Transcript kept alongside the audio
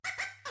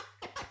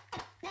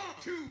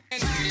two,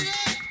 and turn it up.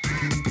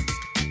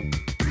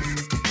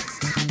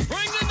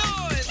 Bring the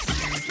noise.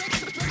 Turn it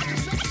up.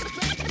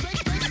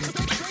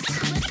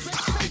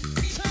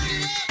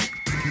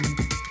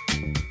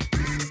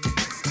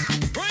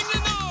 Bring the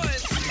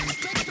noise.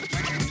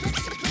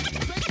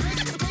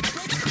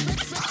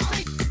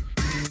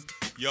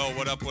 Yo,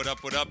 what up, what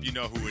up, what up? You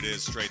know who it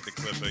is, Straight the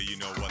Clipper. You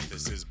know what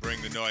this is.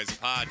 Bring the Noise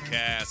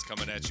podcast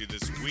coming at you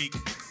this week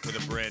with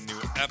a brand new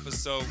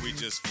episode. We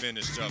just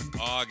finished up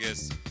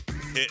August,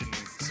 hitting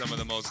some of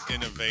the most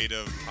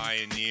innovative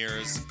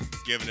pioneers,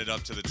 giving it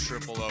up to the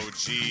triple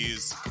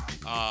OGs.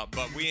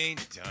 But we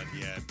ain't done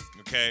yet,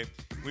 okay?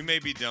 We may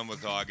be done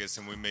with August,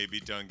 and we may be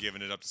done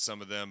giving it up to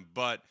some of them,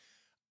 but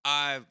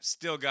I've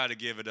still got to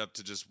give it up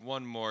to just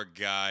one more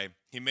guy.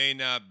 He may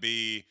not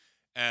be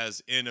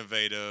as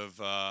innovative,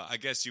 I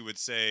guess you would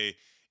say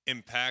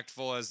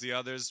impactful as the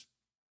others.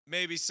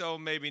 Maybe so,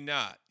 maybe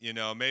not. You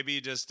know, maybe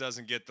he just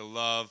doesn't get the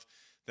love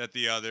that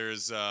the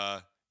others,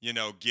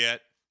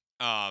 get.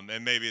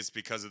 And maybe it's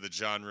because of the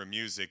genre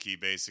music he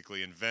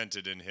basically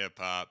invented in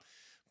hip-hop.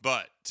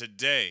 But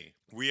today,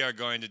 we are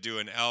going to do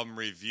an album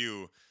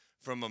review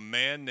from a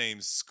man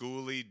named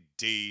Schoolly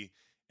D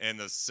and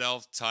the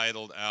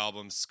self-titled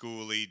album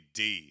Schoolly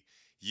D.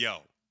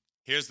 Yo,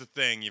 here's the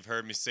thing. You've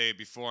heard me say it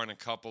before in a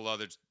couple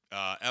other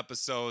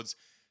episodes.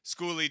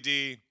 Schoolly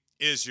D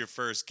is your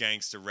first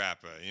gangster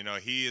rapper. You know,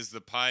 he is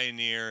the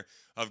pioneer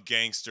of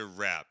gangster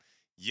rap.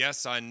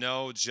 Yes, I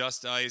know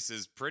Just Ice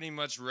is pretty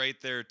much right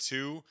there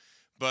too,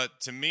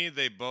 but to me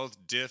they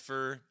both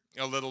differ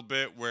a little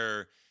bit,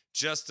 where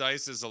Just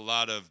Ice is a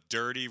lot of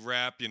dirty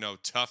rap, you know,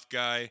 tough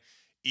guy.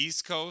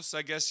 East Coast,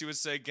 I guess you would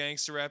say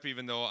gangster rap,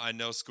 even though I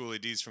know Schoolly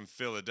D's from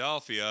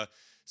Philadelphia,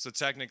 so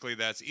technically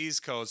that's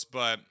East Coast,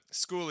 but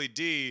Schoolly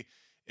D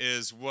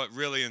is what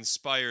really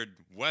inspired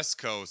West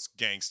Coast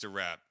gangster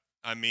rap.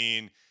 I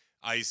mean,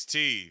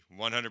 Ice-T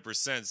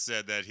 100%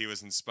 said that he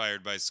was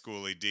inspired by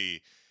Schoolly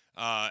D,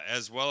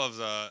 as well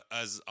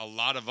as a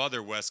lot of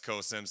other West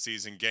Coast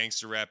MCs and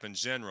gangster rap in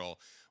general.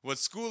 What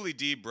Schoolly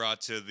D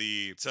brought to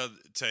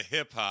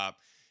hip hop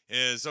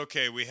is,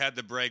 okay, we had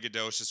the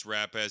braggadocious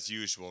rap as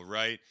usual,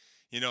 right?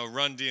 You know,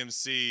 Run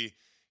DMC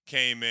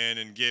came in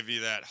and give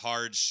you that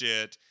hard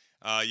shit.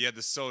 You had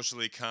the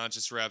socially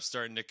conscious rap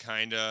starting to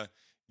kind of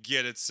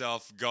get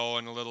itself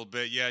going a little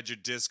bit. You had your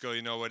disco,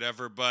 you know,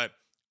 whatever. But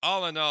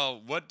all in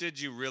all, what did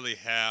you really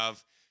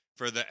have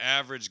for the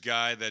average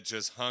guy that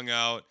just hung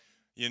out,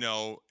 you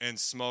know, and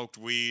smoked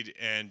weed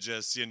and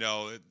just, you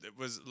know, it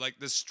was like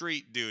the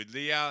street dude.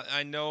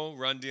 I know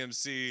Run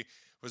DMC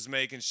was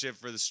making shit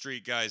for the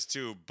street guys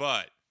too,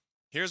 but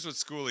here's what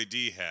Schoolly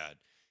D had.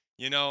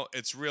 You know,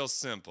 it's real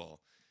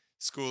simple.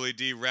 Schoolly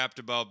D rapped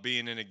about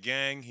being in a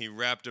gang. He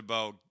rapped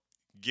about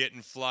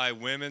getting fly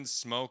women,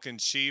 smoking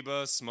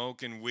Chiba,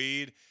 smoking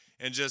weed,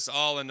 and just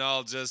all in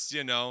all, just,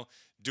 you know,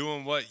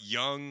 doing what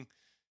young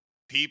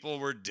people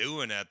were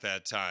doing at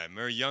that time,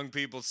 or young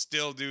people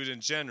still do in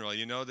general.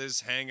 You know,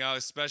 this hangout,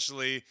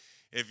 especially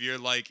if you're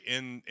like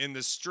in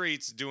the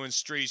streets doing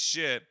street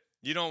shit.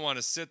 You don't want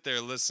to sit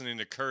there listening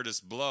to Curtis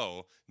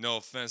Blow. No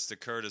offense to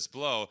Curtis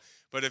Blow,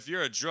 but if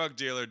you're a drug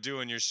dealer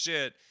doing your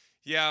shit,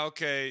 yeah,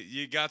 okay,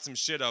 you got some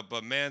shit up,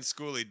 but man,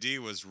 Schoolly D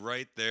was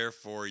right there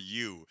for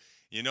you.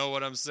 You know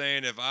what I'm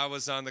saying? If I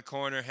was on the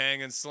corner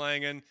hanging,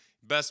 slanging,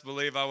 best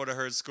believe I would have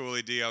heard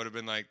Schoolly D. I would have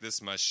been like, this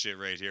is my shit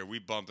right here. We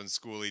bumping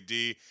Schoolly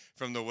D,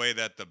 from the way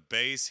that the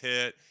bass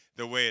hit,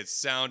 the way it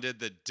sounded,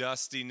 the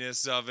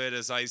dustiness of it,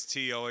 as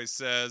Ice-T always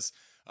says,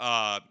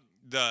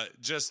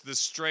 the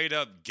straight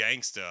up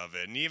gangsta of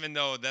it. And even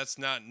though that's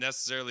not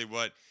necessarily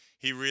what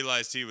he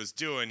realized he was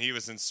doing, he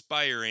was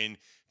inspiring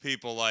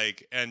people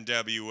like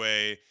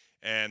NWA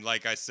and,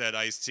 like I said,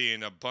 Ice-T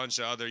and a bunch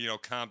of other, you know,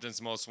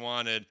 Compton's Most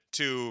Wanted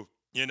to,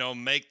 you know,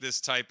 make this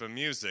type of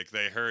music.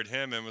 They heard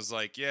him and was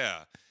like,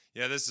 yeah,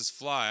 this is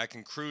fly. I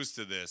can cruise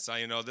to this.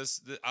 I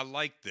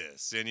like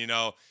this. And, you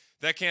know,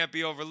 that can't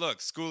be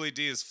overlooked. Schoolly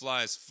D is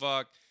fly as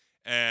fuck.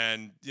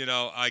 And, you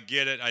know, I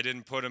get it. I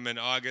didn't put him in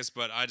August,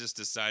 but I just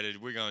decided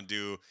we're going to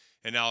do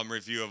an album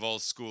review of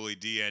old Schoolly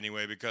D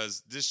anyway,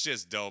 because this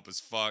shit's dope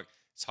as fuck.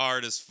 It's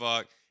hard as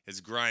fuck.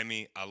 It's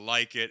grimy. I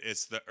like it.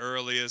 It's the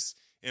earliest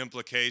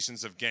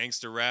implications of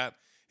gangster rap.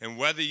 And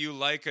whether you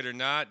like it or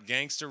not,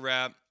 gangster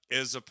rap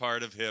is a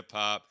part of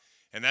hip-hop,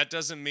 and that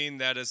doesn't mean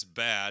that it's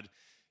bad.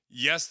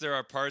 Yes, there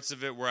are parts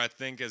of it where I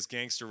think as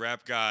gangster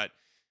rap got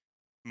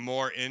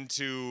more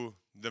into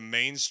the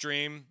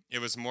mainstream, it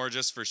was more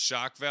just for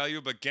shock value,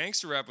 but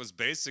gangster rap was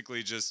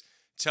basically just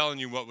telling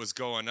you what was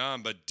going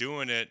on, but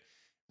doing it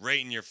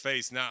right in your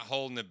face, not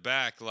holding it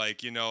back.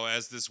 Like, you know,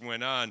 as this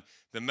went on,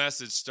 the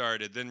message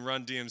started, then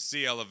Run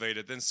DMC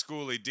elevated, then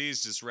Schoolly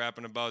D's just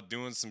rapping about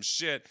doing some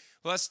shit.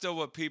 Well, that's still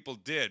what people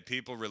did.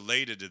 People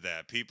related to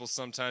that. People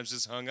sometimes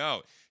just hung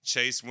out,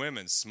 chased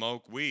women,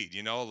 smoked weed.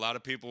 You know, a lot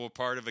of people were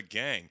part of a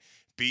gang,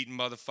 beating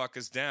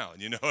motherfuckers down.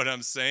 You know what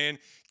I'm saying?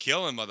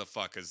 Killing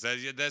motherfuckers.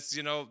 That's,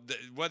 you know,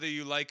 whether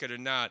you like it or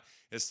not,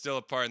 it's still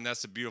a part, and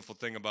that's the beautiful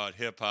thing about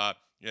hip-hop,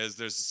 is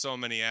there's so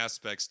many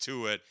aspects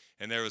to it,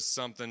 and there was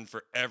something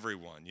for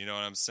everyone. You know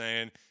what I'm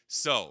saying?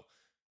 So,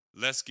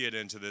 let's get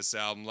into this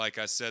album. Like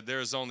I said,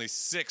 there's only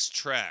 6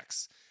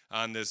 tracks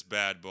on this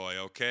bad boy,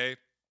 okay?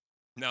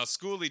 Now,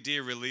 Schoolie D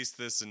released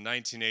this in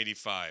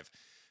 1985.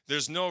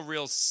 There's no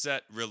real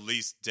set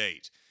release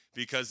date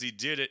because he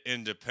did it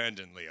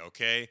independently,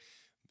 okay?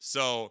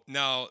 So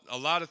now a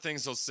lot of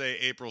things will say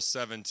April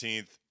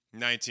 17th,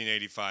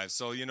 1985.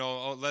 So,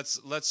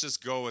 let's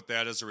just go with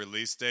that as a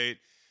release date.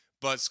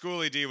 But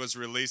Schoolie D was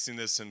releasing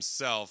this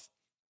himself,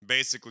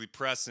 basically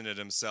pressing it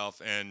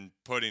himself and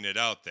putting it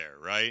out there,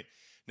 right?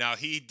 Now,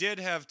 he did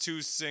have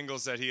 2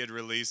 singles that he had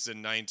released in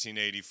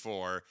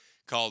 1984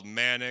 called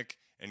Manic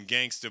and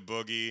Gangsta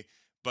Boogie,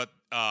 but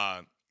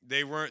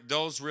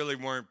those really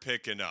weren't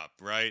picking up,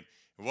 right?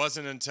 It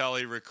wasn't until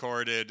he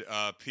recorded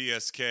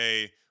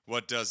PSK,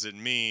 What Does It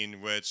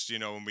Mean, which,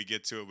 when we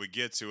get to it, we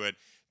get to it.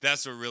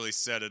 That's what really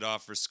set it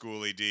off for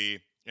Schoolie D,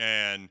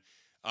 and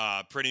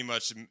pretty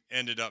much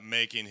ended up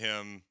making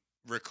him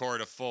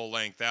record a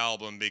full-length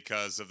album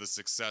because of the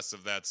success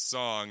of that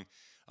song.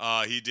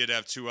 He did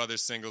have 2 other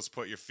singles,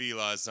 Put Your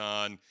Feelers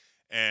On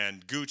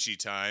and Gucci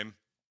Time.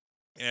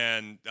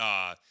 And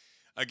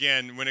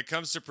again, when it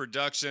comes to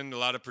production, a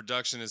lot of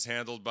production is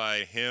handled by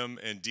him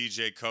and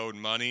DJ Code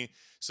Money.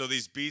 So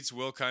these beats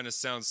will kind of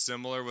sound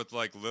similar with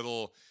like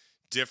little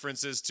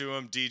differences to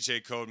them.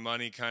 DJ Code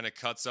Money kind of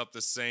cuts up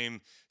the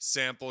same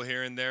sample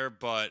here and there,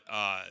 but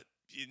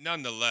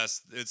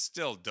nonetheless, it's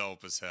still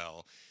dope as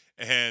hell.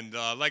 And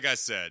like I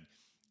said,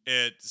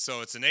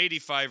 it's an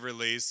 85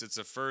 release. It's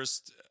a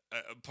first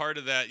part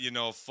of that,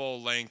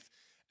 full length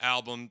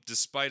album,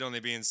 despite only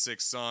being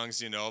 6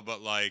 songs,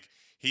 but like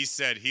he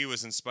said he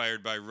was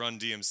inspired by Run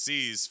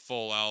DMC's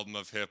full album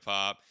of hip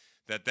hop,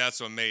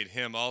 that's what made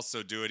him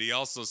also do it. He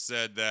also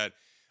said that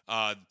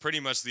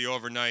pretty much the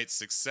overnight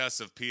success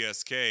of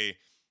PSK,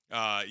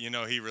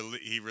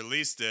 he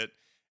released it,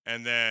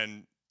 and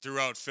then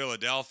throughout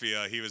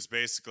Philadelphia,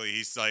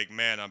 he's like,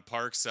 man, on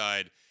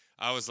Parkside,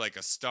 I was like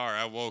a star.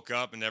 I woke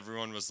up and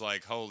everyone was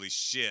like, holy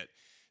shit,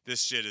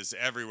 this shit is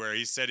everywhere.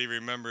 He said he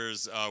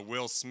remembers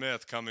Will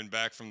Smith coming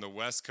back from the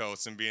West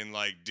Coast and being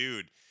like,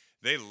 dude,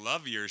 they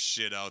love your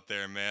shit out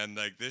there, man.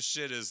 Like, this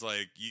shit is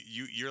like,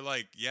 you're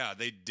like, yeah,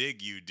 they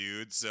dig you,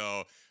 dude.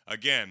 So,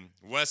 again,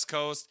 West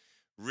Coast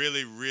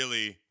really,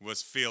 really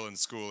was feeling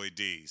Schoolie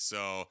D.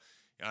 So,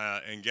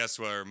 and guess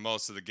where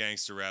most of the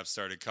gangster rap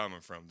started coming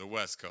from? The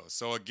West Coast.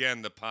 So,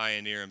 again, the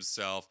pioneer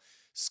himself,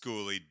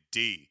 Schoolie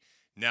D.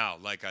 Now,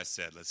 like I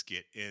said, let's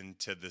get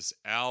into this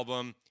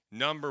album.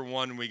 Number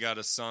 1, we got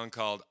a song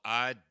called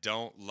I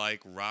Don't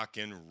Like Rock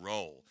and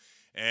Roll.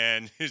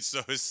 And so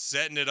it's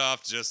setting it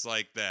off just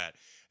like that.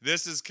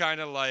 This is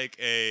kind of like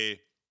a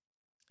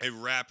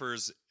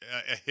rapper's,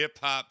 a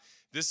hip-hop.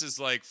 This is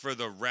like for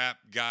the rap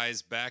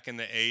guys back in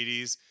the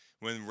 80s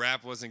when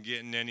rap wasn't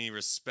getting any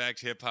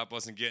respect, hip-hop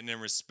wasn't getting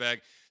any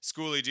respect.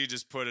 Schoolie D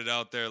just put it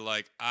out there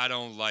like, I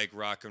don't like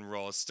rock and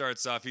roll. It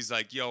starts off, he's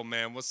like, yo,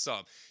 man, what's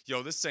up?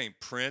 Yo, this ain't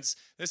Prince.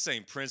 This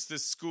ain't Prince.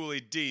 This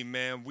Schoolie D,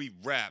 man. We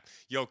rap.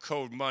 Yo,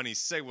 Code Money,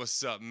 say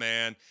what's up,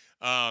 man.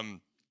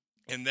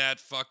 And that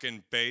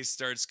fucking bass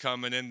starts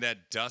coming in,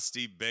 that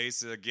dusty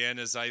bass, again,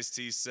 as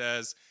Ice-T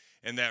says,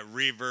 and that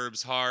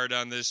reverb's hard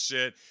on this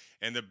shit,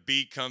 and the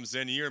beat comes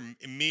in, and you're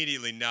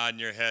immediately nodding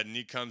your head, and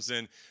he comes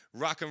in,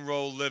 rock and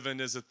roll living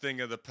is a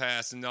thing of the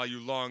past, and now you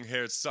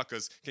long-haired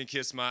suckers can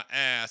kiss my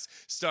ass.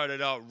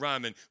 Started out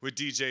rhyming with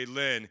DJ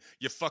Lynn.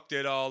 You fucked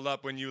it all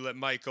up when you let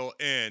Michael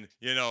in.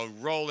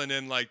 Rolling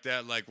in like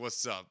that, like,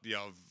 what's up?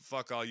 Yo,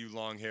 fuck all you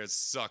long-haired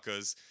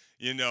suckers.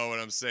 You know what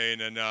I'm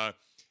saying? And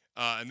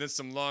then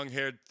some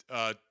long-haired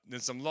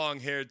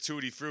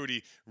tutti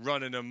frutti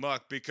running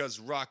amok because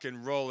rock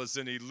and roll is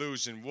an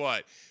illusion.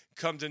 What?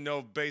 Come to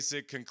no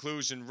basic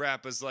conclusion.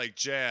 Rap is like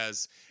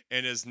jazz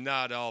and is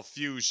not all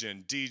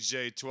fusion.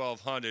 DJ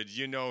 1200,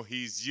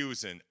 he's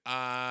using.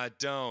 I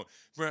don't.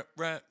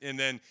 And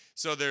then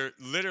so they're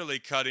literally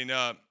cutting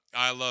up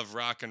I Love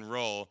Rock and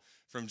Roll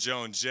from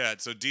Joan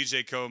Jett. So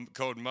DJ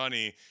Code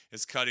Money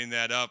is cutting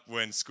that up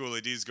when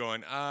Schoolie D's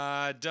going,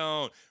 I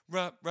don't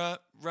rock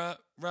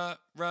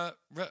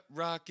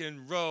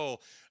and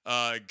roll.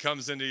 It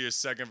comes into your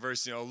second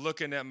verse,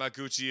 looking at my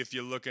Gucci if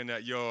you're looking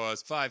at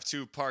yours.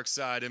 5'2"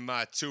 Parkside in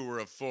my tour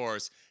of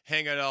force.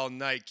 Hang it all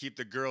night, keep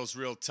the girls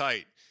real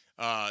tight.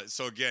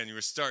 So again, you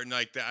were starting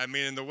like that. I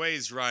mean, and the way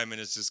he's rhyming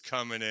is just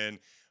coming in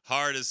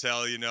hard as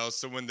hell,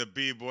 So when the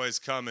B-boys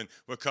coming,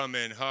 we're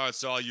coming hard.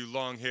 So all you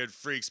long-haired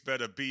freaks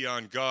better be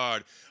on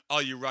guard.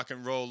 All you rock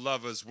and roll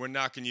lovers, we're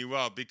knocking you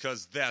out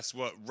because that's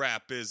what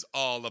rap is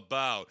all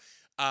about.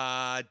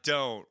 I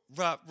don't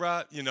rock.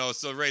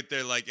 So right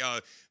there, like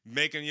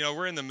making,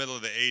 we're in the middle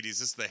of the 80s.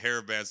 This is the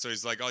hair band. So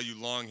he's like, all you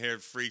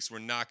long-haired freaks, we're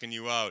knocking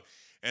you out.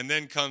 And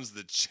then comes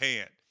the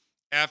chant.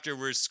 After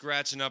we're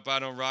scratching up I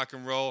Don't Rock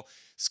and Roll,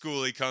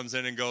 Schoolie comes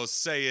in and goes,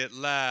 say it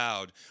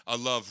loud. I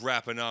love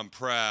rapping, I'm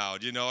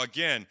proud.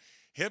 Again,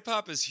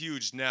 hip-hop is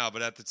huge now,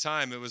 but at the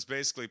time it was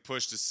basically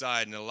pushed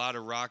aside, and a lot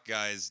of rock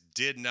guys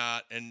did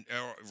not, and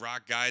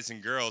rock guys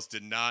and girls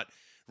did not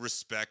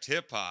respect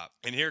hip hop.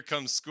 And here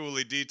comes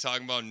Schoolie D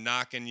talking about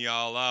knocking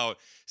y'all out.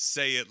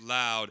 Say it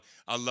loud.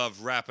 I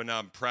love rapping.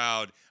 I'm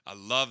proud. I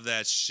love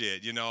that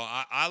shit. You know,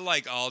 I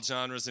like all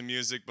genres of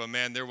music, but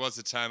man, there was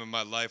a time in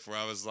my life where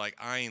I was like,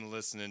 I ain't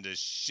listening to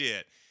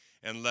shit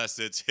unless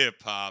it's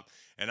hip hop.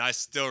 And I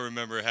still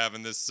remember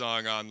having this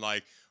song on,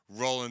 like,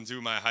 rolling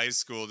through my high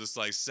school, just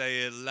like,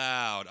 say it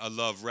loud. I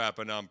love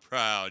rapping. I'm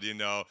proud, you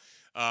know.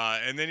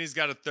 And then he's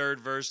got a third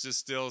verse just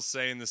still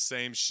saying the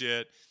same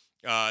shit.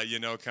 You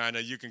know, kind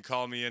of, you can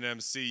call me an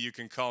MC, you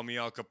can call me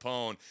Al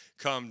Capone.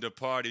 Come to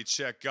party,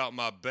 check out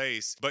my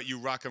bass. But you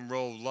rock and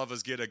roll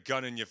lovers get a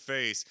gun in your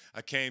face.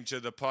 I came to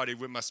the party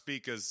with my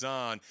speakers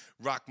on,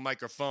 rock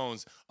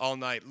microphones all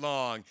night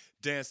long.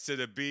 Dance to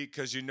the beat,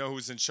 cause you know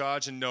who's in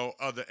charge and no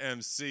other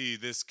MC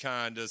this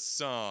kind of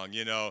song,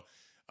 you know.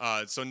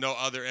 So no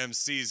other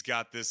MCs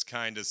got this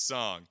kind of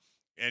song.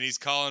 And he's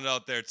calling it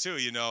out there too,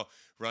 you know,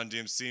 Run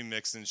DMC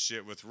mixing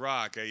shit with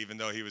rock, even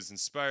though he was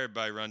inspired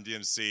by Run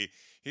DMC.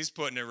 He's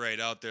putting it right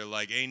out there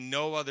like, ain't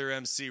no other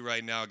MC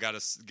right now got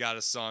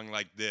a song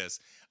like this.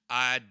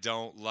 I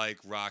don't like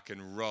rock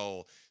and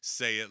roll.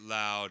 Say it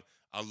loud.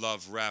 I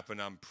love rapping.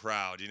 I'm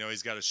proud. You know,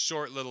 he's got a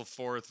short little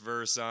fourth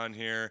verse on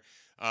here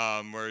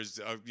where he's,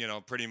 you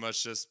know, pretty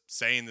much just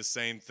saying the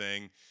same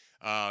thing.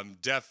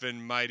 Deaf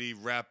and mighty,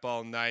 rap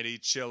all nighty,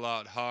 chill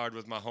out hard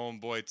with my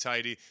homeboy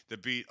Tidy, the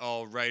beat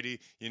all righty,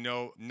 you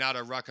know, not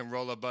a rock and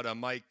roller, but a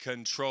mic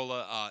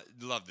controller.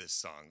 Love this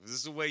song. This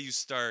is the way you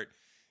start,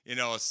 you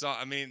know, a song.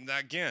 I mean,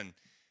 again,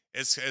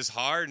 it's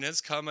hard and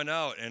it's coming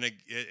out, and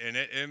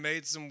it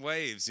made some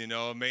waves, you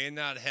know. It may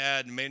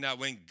not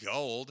win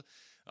gold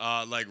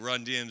like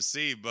Run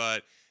DMC,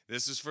 but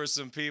this is for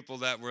some people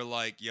that were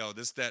like, yo,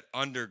 this that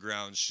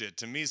underground shit.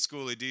 To me,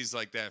 Schoolie D's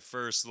like that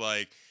first,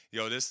 like,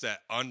 yo, this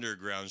that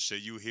underground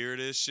shit. You hear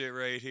this shit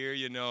right here,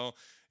 you know?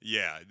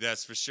 Yeah,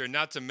 that's for sure.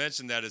 Not to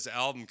mention that his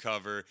album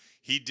cover,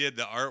 he did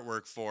the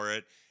artwork for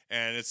it,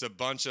 and it's a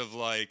bunch of,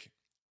 like,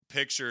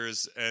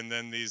 pictures and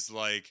then these,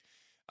 like,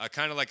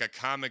 kind of like a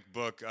comic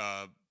book,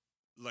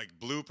 like,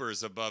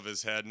 bloopers above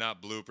his head.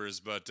 Not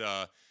bloopers, but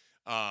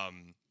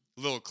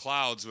little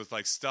clouds with,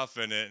 like, stuff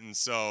in it. And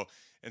so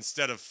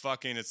instead of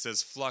fucking, it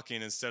says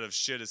flucking. Instead of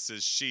shit, it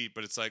says sheet.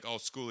 But it's like, oh,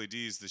 Schoolie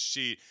D's the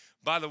sheet.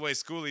 By the way,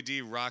 Schoolie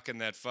D rocking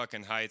that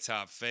fucking high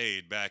top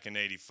fade back in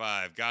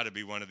 85. Got to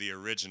be one of the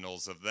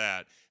originals of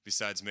that,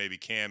 besides maybe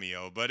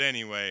Cameo. But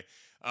anyway,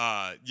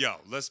 yo,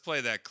 let's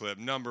play that clip.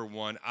 Number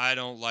one, I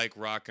Don't Like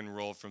Rock and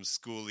Roll from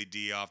Schoolie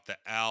D off the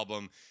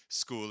album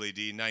Schoolie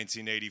D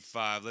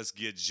 1985. Let's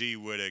get G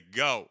with it.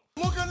 Go.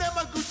 Looking at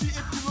my Gucci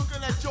if you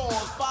looking at yours.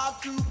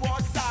 5'2"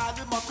 bar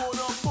size in my corner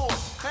four.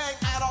 Hang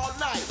out all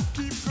night,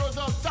 keep girls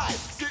uptight.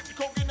 Sitting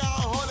coking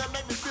out on her that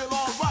make me feel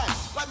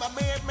alright. Like my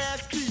man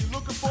Ski,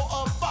 looking for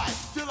a fight.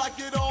 Till I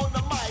get on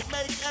the mic,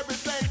 make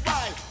everything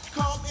right.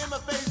 Come in my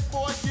face,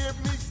 boy, give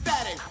me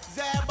static.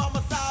 Zab on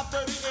my side,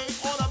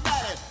 38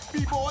 automatic.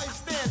 B-boy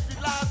stance,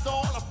 relies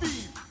on a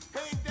feed.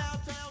 Hang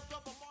downtown,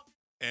 jump a monkey.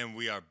 And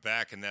we are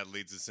back, and that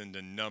leads us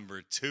into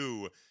number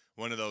two.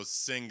 One of those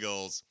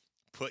singles,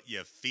 Put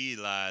Your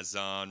Filas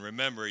On.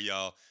 Remember,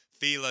 y'all,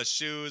 Fila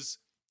shoes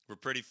were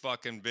pretty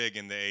fucking big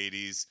in the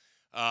 80s.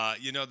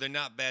 You know, they're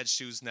not bad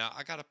shoes now.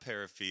 I got a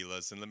pair of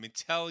Filas, and let me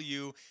tell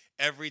you,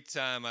 every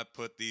time I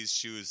put these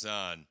shoes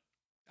on,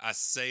 I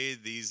say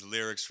these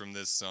lyrics from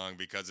this song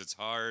because it's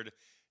hard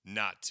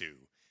not to.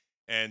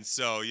 And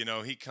so, you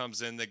know, he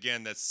comes in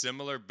again, that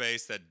similar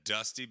bass, that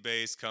dusty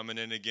bass coming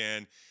in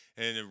again,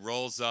 and it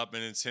rolls up,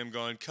 and it's him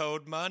going,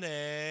 Code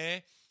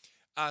Money.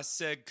 I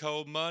said,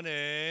 cold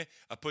money,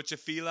 I put your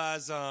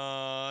Filas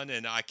on.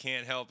 And I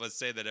can't help but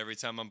say that every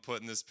time I'm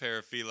putting this pair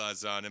of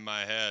Filas on in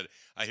my head,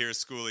 I hear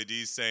Schoolie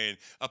D saying,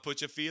 I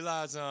put your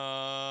Filas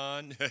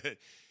on.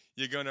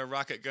 You're gonna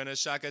rock it, gonna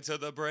shock it till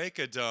the break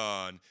of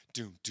dawn.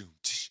 Doom, doom,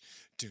 tsh,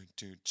 doom,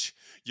 doom, tsh.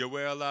 You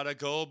wear a lot of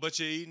gold, but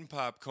you're eating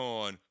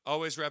popcorn.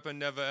 Always rapping,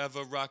 never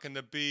ever rocking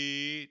the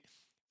beat.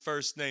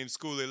 First name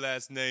Schoolie,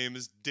 last name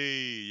is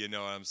D. You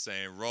know what I'm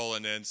saying?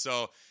 Rolling in.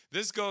 So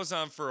this goes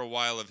on for a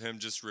while of him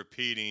just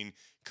repeating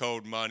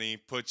Code Money,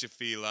 put your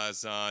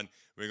Filas on.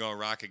 We're going to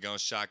rock it, going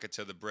to shock it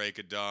till the break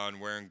of dawn.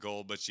 Wearing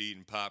gold, but you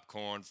eating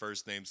popcorn.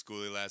 First name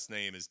Schoolie, last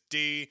name is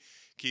D.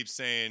 Keep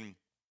saying,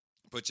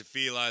 put your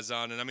Filas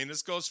on. And I mean,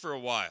 this goes for a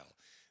while.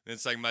 And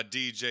it's like my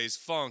DJ's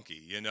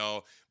funky, you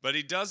know. But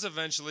he does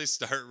eventually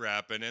start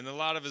rapping. And a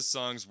lot of his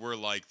songs were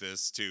like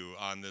this, too,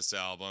 on this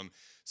album.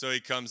 So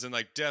he comes in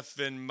like deaf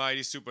and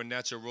mighty,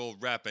 supernatural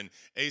rapping.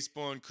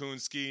 Aceborn,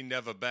 Coonski,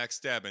 never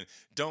backstabbing.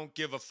 Don't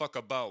give a fuck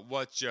about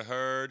what you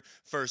heard.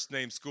 First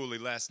name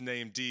Schoolie, last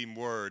name Deem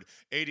Word.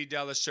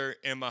 $80 shirt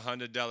and my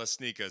 $100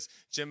 sneakers.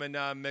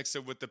 Gemini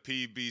mixer with the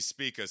PB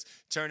speakers.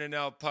 Turning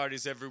out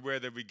parties everywhere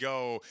that we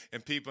go.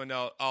 And peeping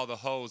out all the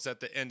hoes at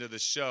the end of the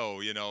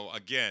show. You know,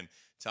 again,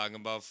 talking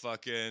about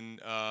fucking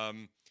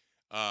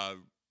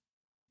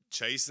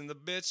chasing the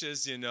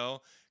bitches, you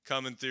know.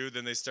 Coming through,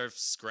 then they start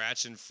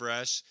scratching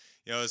fresh.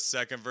 You know, his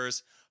second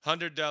verse,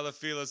 $100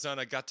 Filas on,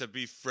 I got to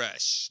be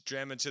fresh.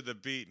 Jamming to the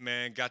beat,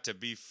 man, got to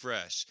be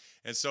fresh.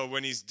 And so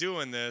when he's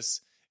doing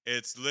this,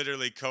 it's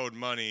literally Code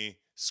Money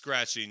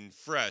scratching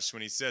fresh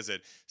when he says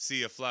it.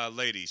 See a fly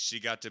lady, she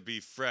got to be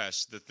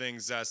fresh. The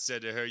things I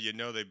said to her, you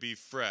know they be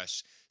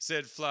fresh.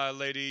 Said fly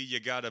lady, you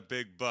got a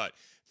big butt.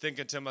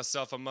 Thinking to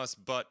myself,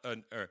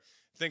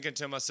 thinking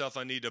to myself,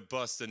 I need to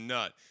bust a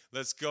nut.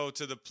 Let's go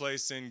to the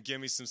place and give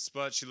me some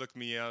sput. She looked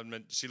me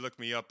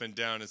up and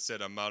down and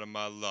said, I'm out of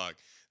my luck.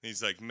 And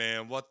he's like,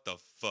 man, what the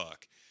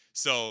fuck?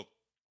 So,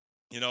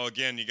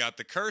 again, you got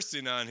the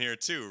cursing on here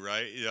too,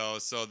 right?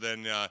 So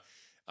then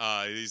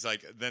he's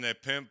like, then a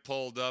pimp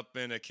pulled up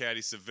in a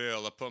caddy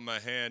Seville. I put my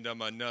hand on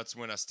my nuts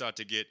when I start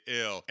to get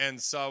ill.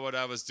 And saw what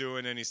I was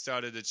doing and he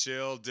started to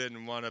chill.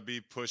 Didn't want to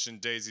be pushing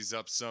daisies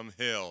up some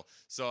hill.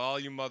 So all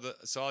you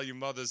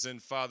mothers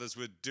and fathers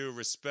with due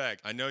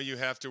respect, I know you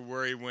have to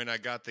worry when I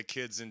got the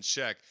kids in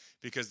check.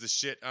 Because the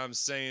shit I'm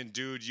saying,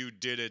 dude, you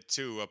did it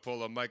too. I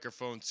pull a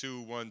microphone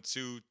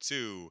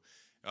 2122.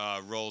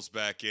 Rolls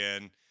back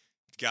in.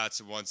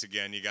 Once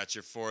again, you got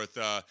your fourth.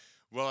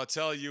 Well, I'll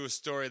tell you a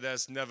story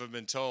that's never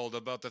been told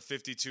about the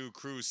 52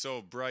 crew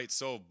so bright,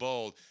 so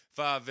bold.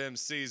 5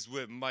 MCs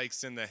with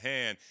mics in the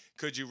hand.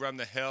 Could you run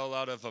the hell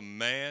out of a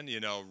man?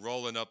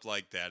 Rolling up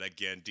like that.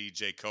 Again,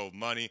 DJ Code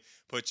Money.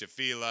 Put your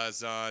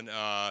felines on.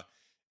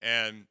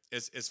 And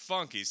it's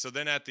funky. So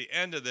then at the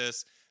end of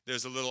this,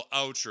 there's a little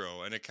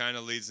outro, and it kind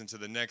of leads into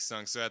the next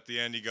song. So at the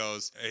end, he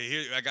goes, hey,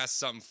 here, I got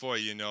something for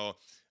you,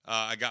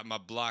 I got my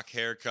block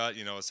haircut,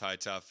 it's high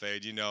top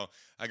fade.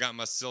 I got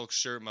my silk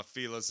shirt, my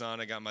feelers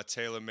on. I got my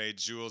tailor-made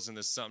jewels, and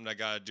there's something I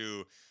got to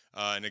do.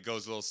 And it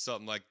goes a little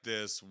something like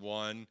this.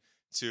 1,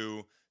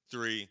 2,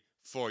 3,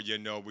 4.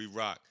 We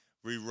rock,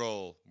 we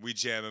roll, we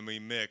jam, and we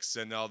mix.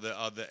 And all the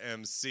other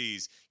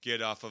MCs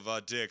get off of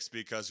our dicks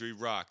because we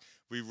rock,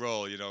 we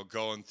roll,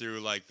 going through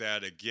like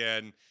that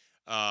again.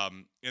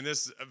 And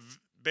this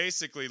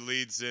basically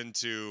leads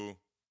into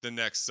the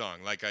next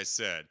song, like I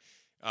said.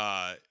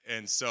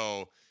 And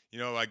so,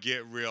 I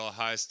get real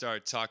high,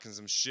 start talking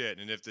some shit.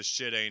 And if the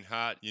shit ain't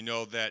hot, you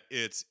know that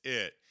it's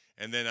it.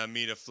 And then I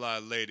meet a fly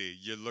lady,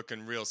 you're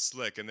looking real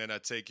slick. And then I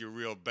take you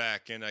real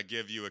back and I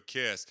give you a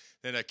kiss.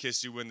 Then I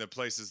kiss you in the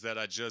places that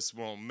I just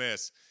won't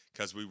miss.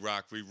 Cause we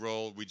rock, we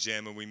roll, we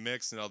jam, and we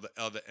mix. And all the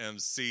other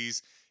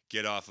MCs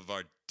get off of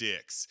our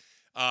dicks.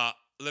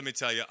 Let me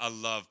tell you, I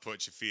love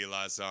Put Your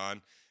Felines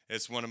On.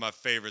 It's one of my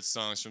favorite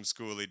songs from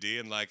Schoolie D.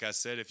 And like I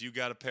said, if you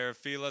got a pair of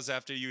feelers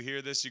after you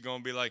hear this, you're going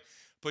to be like,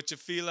 put your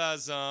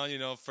felines on,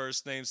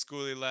 first name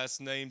Schoolie, last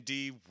name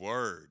D,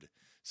 word.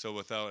 So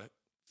without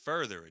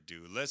further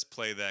ado, let's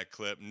play that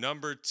clip.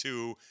 Number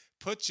 2,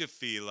 Put Your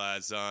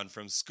Felines On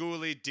from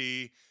Schoolie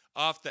D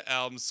off the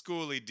album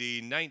Schoolie D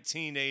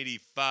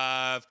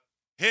 1985.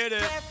 Hit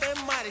it.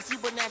 Laughing mighty,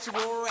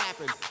 supernatural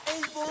rapping.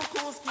 Ain't full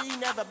cool ski,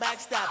 never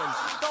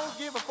backstabbing. Don't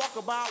give a fuck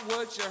about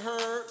what you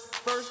heard.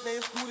 First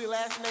name Schoolie,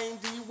 last name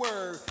D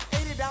word.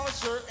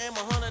 $80 shirt and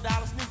my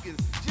 $100 sneakers.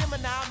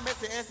 Gemini,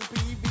 Mesa,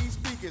 S&P,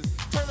 speakers.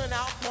 Turning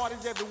out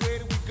parties everywhere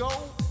that we go.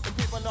 And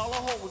pimping all the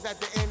hoes at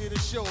the end of the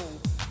show.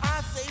 I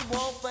say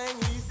one thing,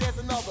 he says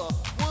another.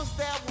 What's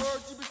that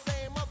word you be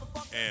saying,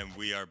 motherfucker? And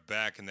we are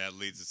back, and that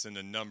leads us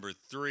into number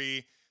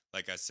 3.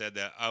 Like I said,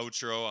 that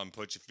outro on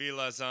Put Your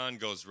Felines On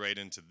goes right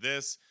into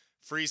this.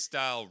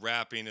 Freestyle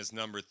rapping is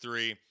number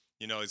 3.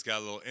 He's got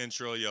a little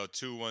intro.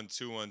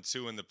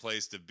 21212 in the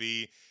place to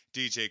be.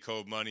 DJ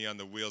Code Money on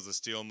the wheels of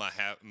steel.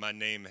 My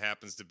name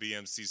happens to be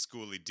MC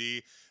Schoolie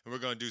D. And we're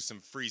going to do some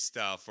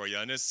freestyle for you.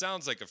 And it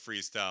sounds like a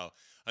freestyle.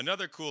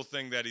 Another cool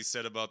thing that he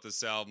said about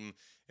this album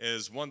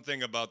is one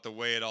thing about the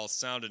way it all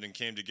sounded and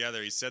came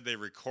together. He said they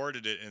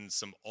recorded it in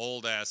some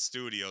old-ass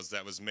studios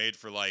that was made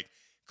for,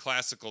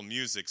 classical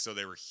music, so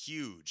they were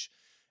huge.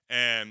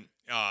 And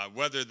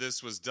whether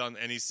this was done,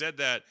 and he said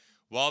that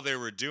while they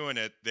were doing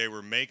it, they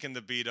were making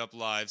the beat up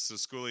live. So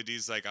Schoolie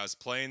D's like, I was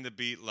playing the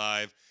beat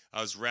live,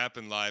 I was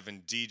rapping live,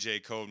 and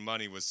DJ Code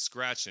Money was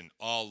scratching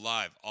all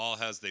live, all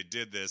as they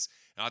did this.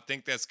 And I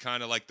think that's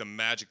kind of like the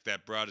magic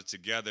that brought it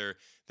together,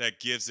 that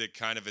gives it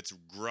kind of its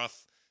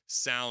gruff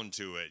sound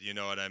to it, you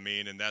know what I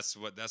mean? And that's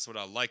what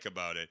I like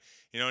about it.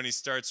 And he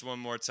starts one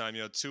more time,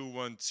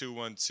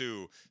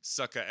 21212,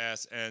 sucker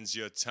ass ends,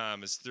 your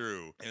time is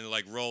through. And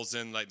it rolls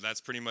in, that's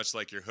pretty much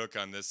like your hook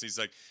on this. He's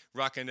like,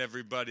 rocking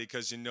everybody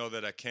cause you know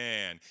that I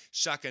can.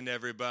 Shocking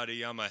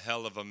everybody, I'm a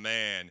hell of a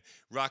man.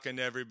 Rocking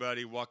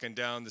everybody walking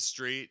down the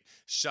street.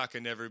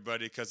 Shocking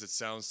everybody cause it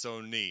sounds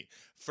so neat.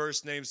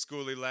 First name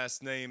Schoolie,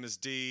 last name is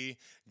D.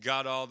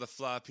 Got all the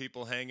fly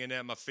people hanging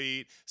at my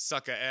feet.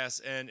 Sucker ass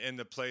end in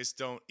the place,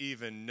 don't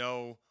even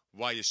know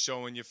why you're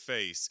showing your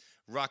face.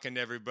 Rocking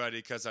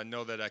everybody cause I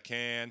know that I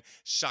can.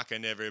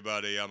 Shocking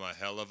everybody, I'm a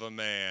hell of a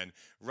man.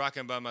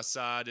 Rocking by my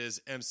side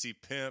is MC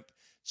Pimp.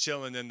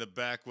 Chilling in the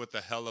back with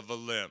a hell of a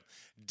limp.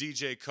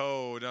 DJ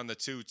Code on the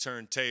 2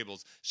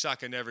 turntables.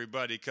 Shocking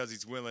everybody cause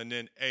he's willing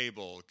and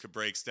able.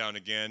 Breaks down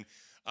again.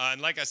 And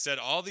like I said,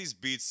 all these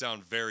beats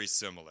sound very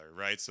similar,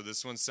 right? So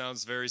this one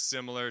sounds very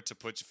similar to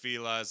Put Your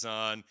Felines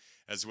On,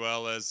 as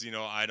well as,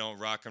 I Don't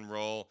Rock and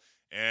Roll,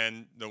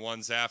 and the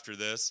ones after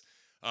this.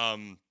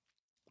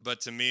 But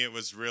to me, it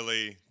was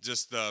really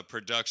just the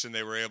production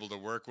they were able to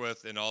work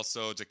with, and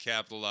also to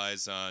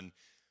capitalize on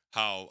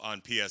how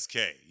on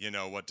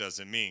PSK, what does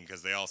it mean?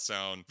 Because they all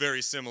sound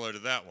very similar to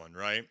that one,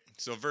 right?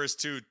 So verse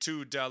 2,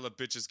 $2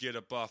 bitches get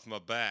up off my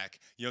back.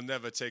 You'll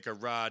never take a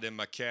ride in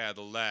my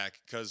Cadillac.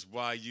 Cause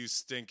why you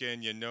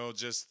stinking,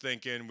 just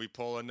thinking. We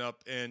pulling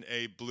up in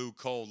a blue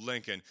cold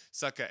Lincoln.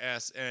 Sucker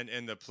ass and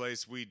in the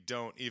place we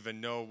don't even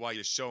know why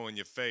you're showing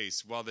your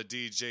face. While the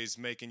DJ's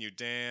making you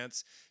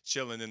dance.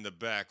 Chilling in the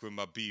back with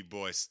my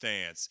B-boy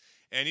stance.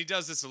 And he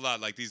does this a lot,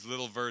 like these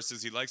little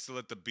verses. He likes to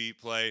let the beat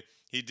play.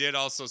 He did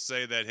also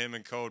say that him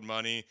and Code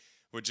Money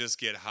would just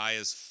get high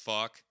as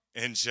fuck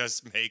and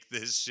just make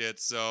this shit.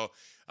 So,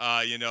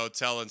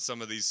 telling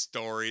some of these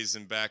stories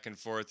and back and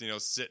forth,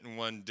 sitting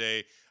one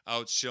day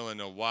out chilling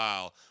a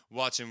while,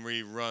 watching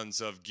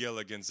reruns of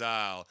Gilligan's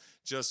Isle.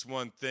 Just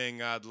one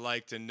thing I'd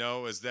like to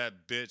know is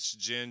that bitch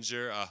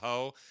Ginger a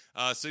hoe.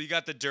 So you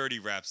got the dirty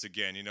raps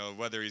again,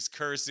 whether he's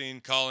cursing,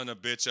 calling a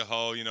bitch a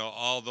hoe,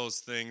 all those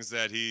things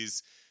that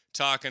he's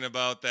talking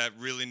about that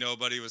really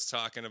nobody was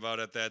talking about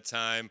at that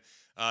time.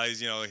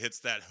 Hits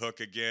that hook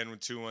again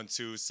with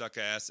 212,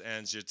 sucker ass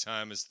ends, your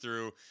time is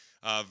through.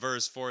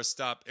 Verse 4,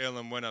 stop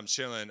illin' when I'm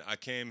chillin'. I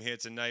came here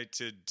tonight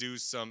to do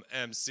some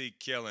MC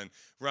killing.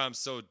 Rhymes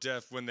so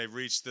deaf when they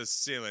reach the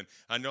ceiling.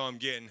 I know I'm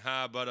getting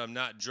high, but I'm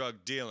not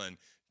drug dealing.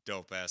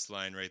 Dope ass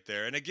line right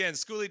there. And again,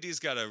 Schoolie D's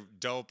got a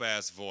dope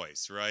ass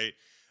voice, right?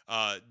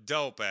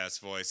 Dope ass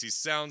voice. He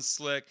sounds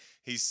slick.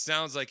 He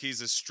sounds like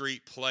he's a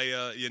street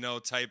player,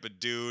 type of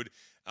dude.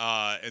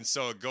 And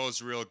so it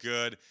goes real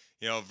good.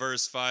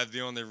 Verse 5,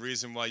 the only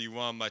reason why you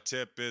want my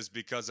tip is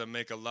because I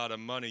make a lot of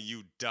money,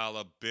 you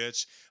dollar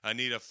bitch. I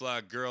need a fly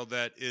girl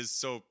that is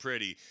so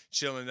pretty,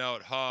 chilling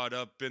out hard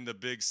up in the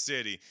big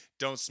city.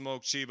 Don't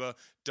smoke Chiba,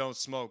 don't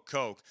smoke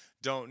coke.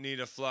 Don't need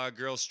a fly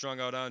girl strung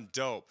out on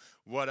dope.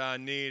 What I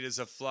need is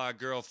a fly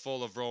girl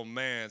full of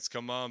romance.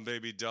 Come on,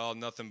 baby doll,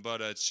 nothing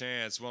but a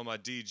chance. While my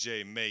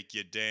DJ make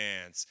you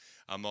dance.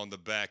 I'm on the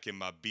back in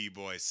my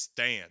b-boy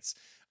stance.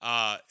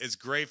 It's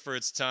great for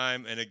its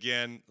time, and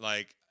again,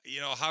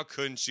 how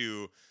couldn't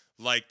you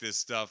like this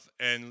stuff?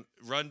 And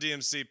Run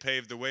DMC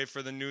paved the way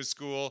for the new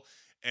school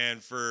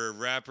and for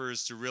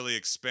rappers to really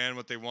expand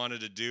what they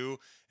wanted to do.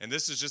 And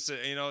this is just,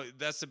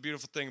 that's the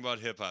beautiful thing about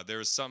hip-hop.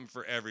 There is something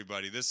for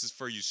everybody. This is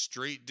for you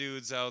street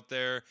dudes out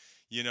there.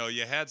 You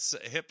had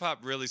hip-hop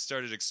really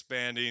started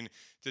expanding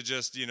to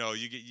just,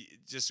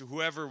 just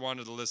whoever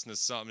wanted to listen to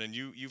something. And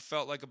you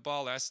felt like a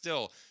baller. I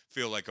still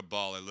feel like a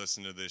baller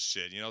listening to this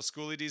shit.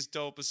 Schoolie D's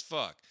dope as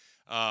fuck.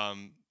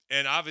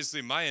 And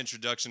obviously my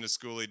introduction to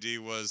Schoolie D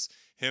was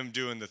him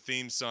doing the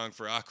theme song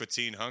for Aqua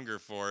Teen Hunger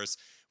Force,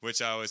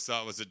 which I always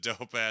thought was a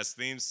dope-ass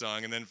theme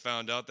song, and then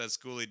found out that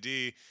Schoolie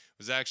D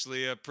was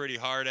actually a pretty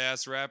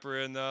hard-ass rapper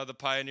and the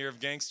pioneer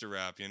of gangster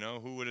rap,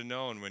 Who would have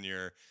known when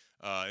you're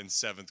in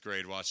 7th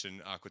grade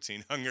watching Aqua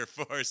Teen Hunger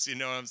Force, you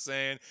know what I'm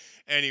saying?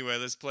 Anyway,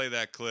 let's play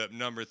that clip.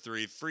 Number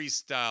 3,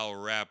 freestyle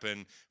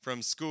rapping from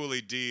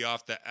Schoolie D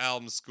off the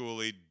album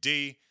Schoolie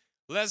D.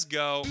 Let's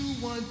go. 2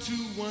 1 2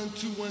 1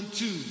 2 1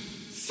 2.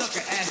 Sucker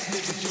ass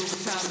niggas, your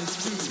time is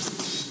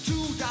through.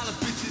 $2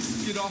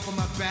 bitches get off of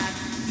my back.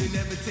 You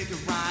never take a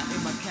ride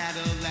in my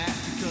Cadillac.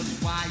 Because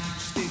why you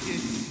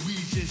stinking? We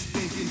just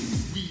thinking.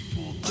 We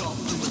pulled up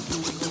in the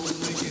blue and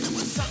Lincoln.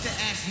 Sucker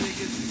ass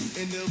niggas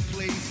in the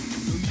place.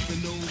 Don't even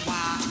know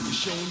why you're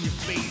showing your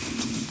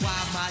face. Why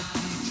my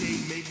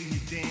DJ making you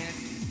dance?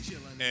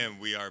 Chillin'. And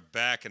we are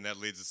back, and that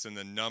leads us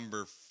into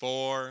number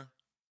 4.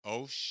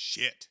 Oh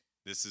shit.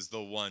 This is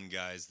the one,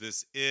 guys.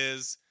 This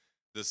is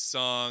the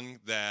song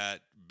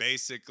that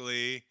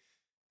basically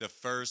the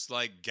first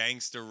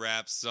gangster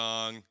rap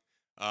song,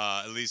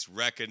 at least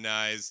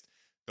recognized,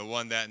 the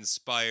one that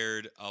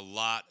inspired a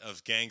lot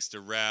of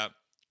gangster rap.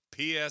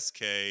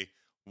 PSK,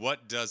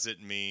 What Does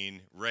It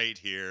Mean? Right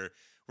here.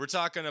 We're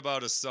talking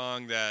about a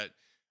song that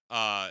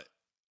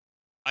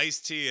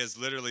Ice-T has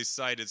literally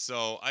cited.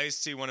 So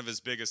Ice-T, one of his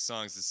biggest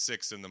songs is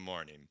 6 in the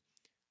Morning.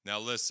 Now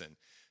listen,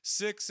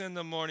 6 in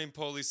the morning,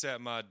 police at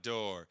my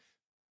door.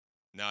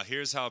 Now,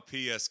 here's how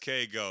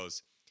PSK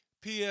goes.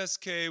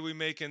 PSK, we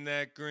making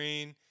that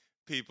green?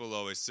 People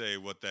always say,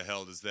 what the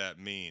hell does that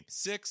mean?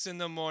 6 in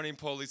the morning,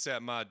 police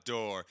at my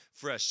door.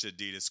 Fresh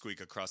Adidas squeak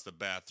across the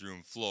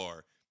bathroom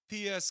floor.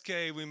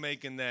 PSK, we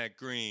making that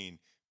green?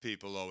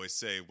 People always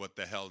say, what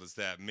the hell does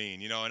that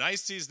mean? And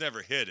Ice-T's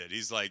never hit it.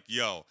 He's like,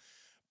 yo,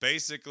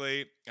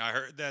 basically, I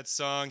heard that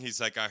song. He's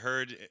like, I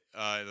heard,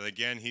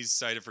 again, he's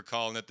cited for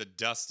calling it the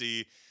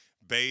dusty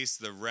bass,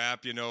 the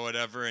rap,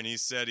 whatever, and he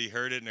said he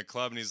heard it in a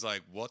club, and he's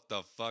like, what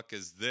the fuck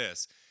is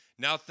this?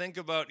 Now think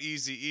about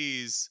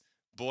Eazy-E's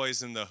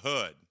Boys in the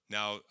Hood.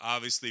 Now,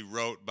 obviously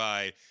wrote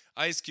by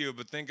Ice Cube,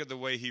 but think of the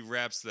way he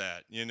raps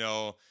that,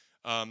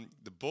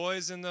 the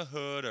boys in the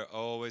hood are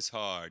always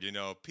hard,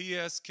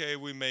 PSK,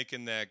 we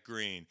making that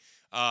green.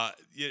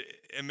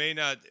 It may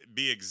not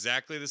be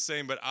exactly the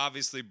same, but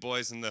obviously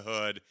Boys in the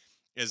Hood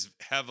is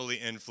heavily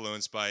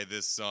influenced by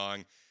this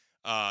song.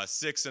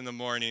 6 in the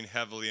morning,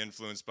 heavily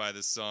influenced by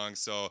this song.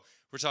 So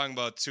we're talking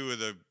about two of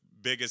the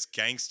biggest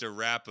gangster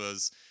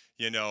rappers,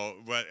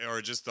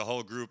 or just the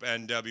whole group,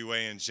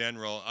 NWA in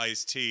general.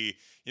 Ice-T,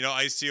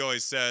 Ice-T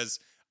always says,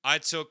 I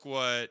took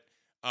what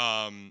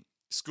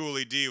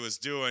Schoolie D was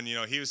doing.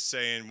 He was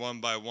saying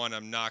one by one,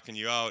 I'm knocking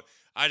you out.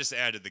 I just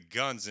added the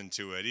guns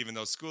into it, even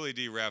though Schoolie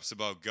D raps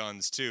about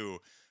guns too.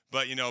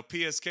 But,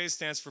 PSK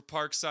stands for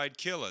Parkside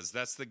Killers.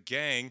 That's the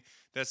gang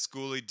that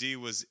Schoolie D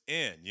was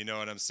in. You know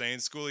what I'm saying?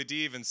 Schoolie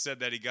D even said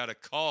that he got a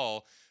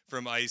call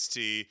from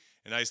Ice-T,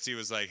 and Ice-T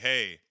was like,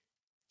 hey,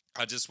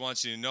 I just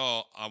want you to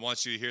know, I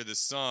want you to hear this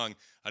song.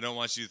 I don't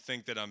want you to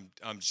think that I'm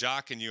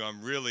jocking you.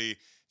 I'm really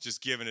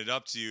just giving it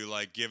up to you,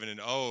 like giving an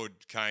ode,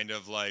 kind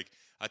of like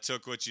I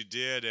took what you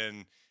did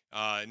and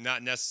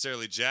not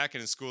necessarily jacking.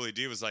 And Schoolie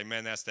D was like,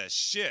 man, that's that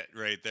shit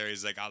right there.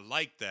 He's like, I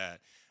like that.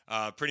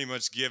 Pretty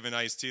much giving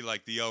Ice-T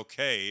like the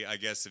okay, I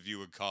guess if you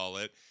would call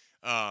it.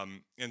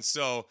 And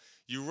so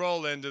you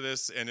roll into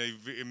this and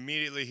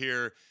immediately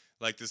hear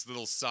like this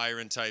little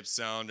siren type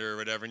sound or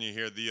whatever, and you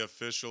hear the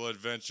official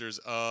adventures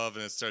of,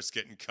 and it starts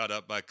getting cut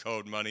up by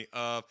Code Money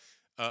of,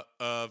 and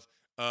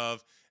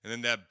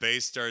then that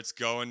bass starts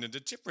going into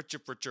chipper,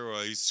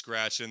 he's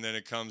scratching, then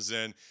it comes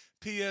in,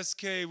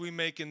 PSK, we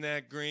making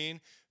that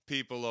green.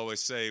 People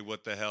always say,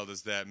 what the hell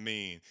does that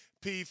mean?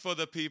 P for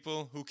the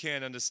people who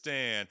can't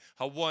understand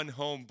how one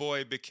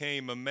homeboy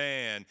became a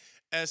man.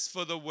 S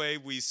for the way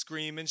we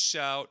scream and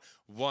shout,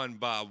 one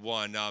by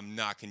one I'm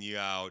knocking you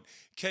out.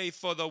 K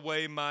for the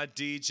way my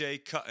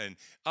DJ cuttin',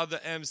 other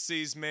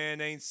MCs, man,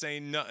 ain't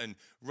saying nothing.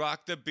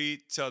 Rock the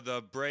beat till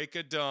the break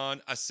of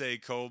dawn, I say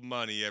Cold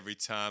Money every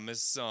time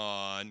it's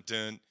on.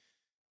 Dun,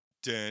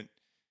 dun,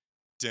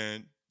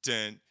 dun,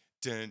 dun,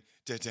 dun,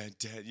 dun, dun,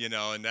 dun.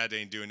 And that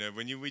ain't doing it.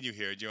 When you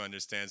hear it, you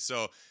understand.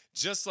 So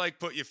just like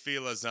Put Your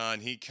Feelers On,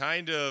 he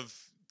kind of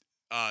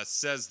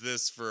says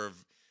this for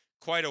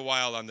quite a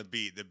while on the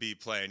beat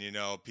playing,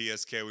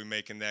 PSK, we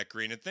making that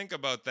green. And think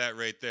about that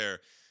right there.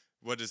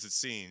 What does it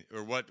seem,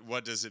 or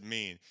what does it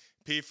mean?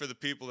 P for the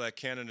people that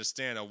can't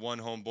understand how one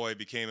homeboy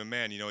became a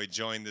man. He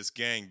joined this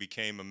gang,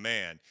 became a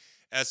man.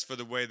 S for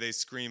the way they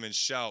scream and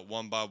shout,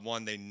 one by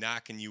one they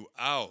knocking you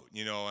out.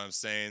 You know what I'm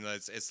saying?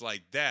 It's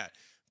like that.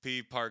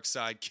 P,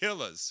 Parkside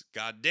Killers.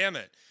 God damn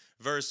it.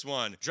 Verse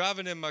 1,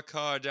 driving in my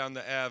car down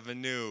the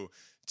avenue,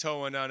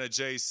 towing on a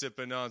J,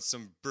 sipping on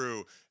some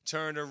brew.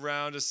 Turned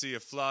around to see a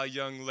fly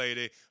young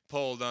lady,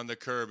 pulled on the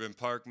curb and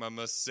parked my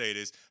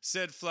Mercedes.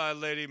 Said, fly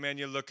lady, man,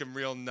 you're looking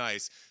real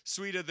nice.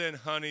 Sweeter than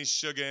honey,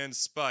 sugar, and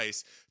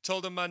spice.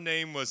 Told him my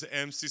name was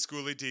MC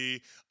Schoolie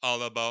D,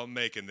 all about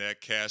making that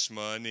cash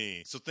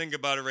money. So think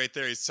about it right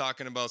there. He's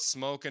talking about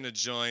smoking a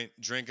joint,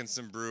 drinking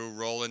some brew,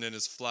 rolling in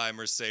his fly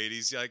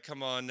Mercedes. You're like,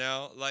 come on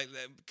now.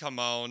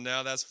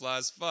 That's fly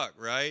as fuck,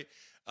 right?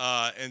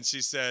 And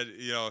she said,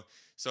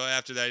 so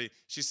after that,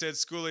 she said,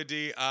 Schoolie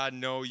D, I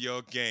know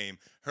your game.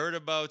 Heard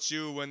about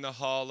you in the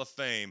Hall of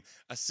Fame.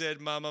 I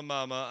said, mama,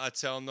 I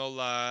tell no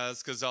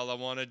lies, 'cause all I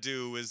want to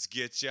do is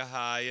get you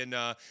high and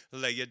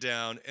lay you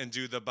down and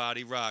do the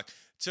body rock.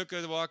 Took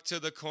a walk to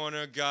the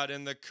corner, got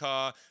in the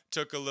car,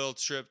 took a little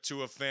trip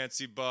to a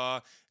fancy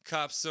bar,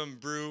 copped some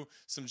brew,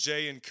 some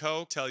J and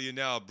Coke. Tell you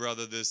now,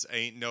 brother, this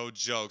ain't no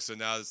joke. So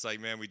now it's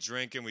like, man, we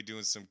drinking, we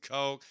doing some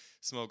Coke,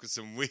 smoking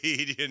some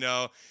weed,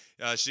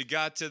 She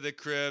got to the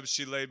crib,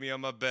 she laid me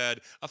on my bed.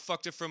 I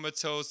fucked her from her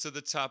toes to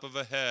the top of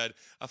her head.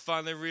 I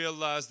finally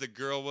realized the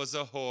girl was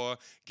a whore.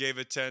 Gave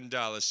her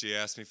 $10, she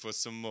asked me for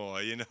some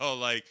more.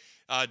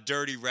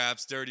 Dirty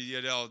raps, dirty,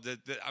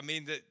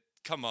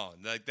 come on.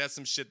 Like, that's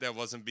some shit that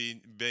wasn't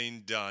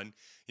being done.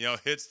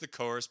 Hits the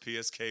chorus,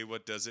 PSK,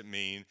 what does it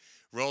mean?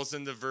 Rolls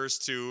into verse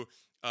 2,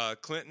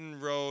 Clinton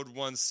Road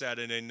one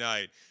Saturday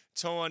night.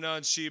 Towing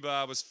on Sheba,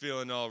 I was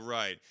feeling all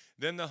right.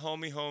 Then the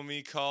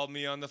homie called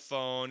me on the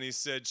phone. He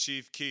said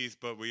Chief Keith,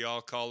 but we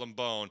all call him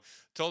Bone.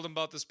 Told him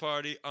about this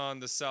party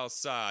on the south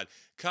side.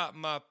 Caught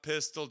my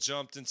pistol,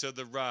 jumped into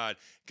the ride.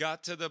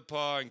 Got to the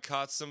bar and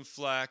caught some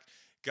flack.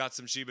 Got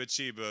some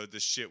Chiba, the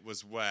shit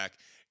was whack.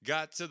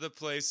 Got to the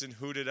place and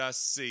who did I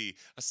see?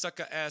 A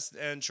sucker ass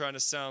N trying to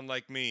sound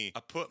like me. I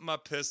put my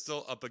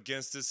pistol up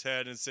against his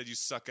head and said, you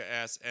sucker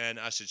ass N,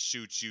 I should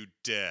shoot you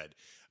dead.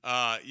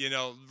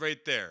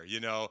 Right there,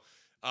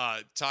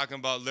 talking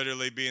about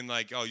literally being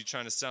like, oh, you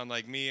trying to sound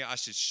like me? I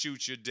should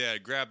shoot you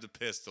dead. Grabbed the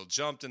pistol,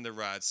 jumped in the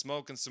ride,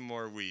 smoking some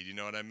more weed. You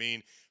know what I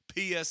mean?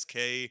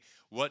 PSK,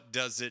 what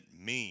does it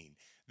mean?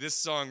 This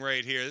song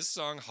right here, this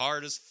song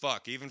hard as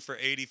fuck, even for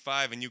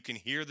 85, and you can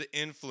hear the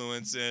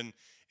influence in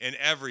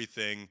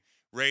everything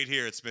right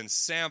here. It's been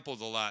sampled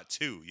a lot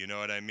too, you know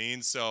what I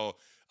mean? So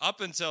up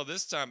until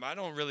this time, I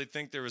don't really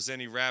think there was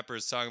any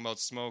rappers talking about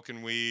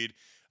smoking weed,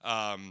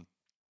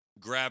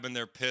 grabbing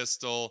their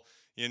pistol,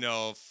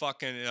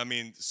 fucking,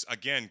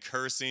 again,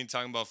 cursing,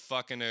 talking about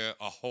fucking a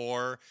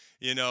whore,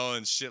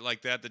 and shit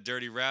like that, the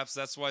dirty raps.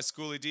 That's why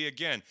Schoolie D,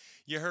 again,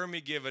 you heard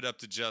me give it up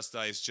to Just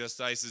Ice. Just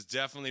Ice is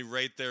definitely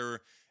right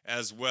there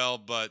as well,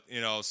 but,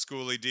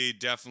 Schoolie D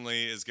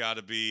definitely has got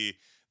to be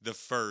the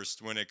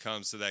first when it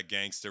comes to that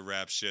gangster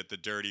rap shit, the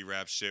dirty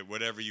rap shit,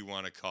 whatever you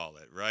want to call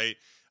it, right?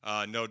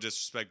 No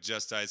disrespect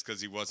Just Ice,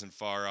 because he wasn't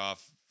far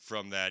off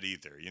from that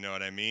either, you know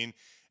what I mean?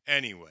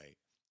 Anyway,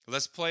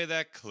 Let's play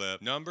that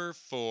clip. Number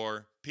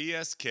 4,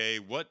 PSK,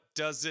 What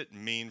Does It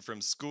Mean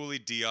from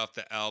Schoolie D off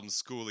the album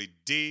Schoolie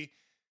D.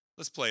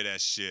 Let's play that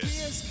shit.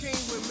 PSK,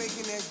 we're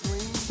making that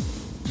green.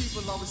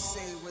 People always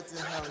say, what the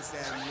hell does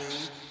that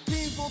mean?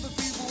 Green for the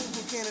people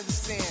who can't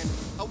understand.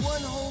 A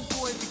one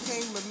homeboy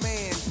became a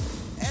man.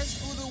 As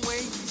for the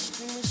way you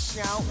scream and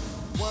shout,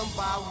 one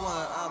by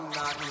one, I'm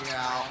knocking you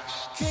out.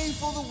 Came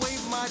for the way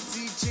my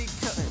DJ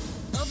cutting.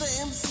 Other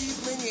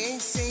MCs, man, you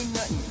ain't saying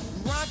nothing.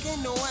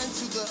 Rocking on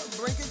to the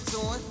break of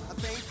dawn. I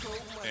think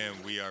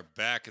and we are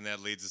back, and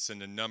that leads us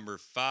into number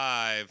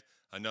 5.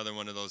 Another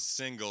one of those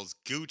singles,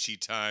 Gucci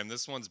Time.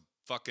 This one's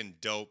fucking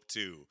dope,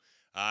 too.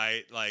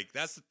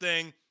 That's the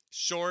thing.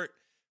 Short,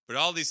 but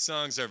all these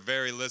songs are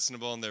very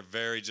listenable, and they're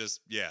very just,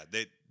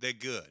 they're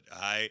good,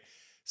 all right?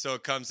 So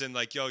it comes in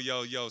like, yo,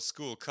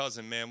 school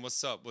cousin, man,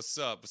 what's up with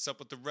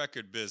the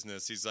record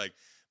business? He's like,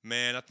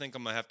 man, I think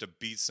I'm going to have to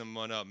beat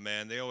someone up,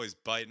 man. They always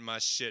biting my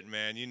shit,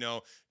 man. You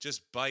know,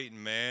 just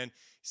biting, man.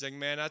 He's like,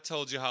 man, I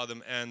told you how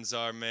them ends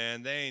are,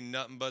 man. They ain't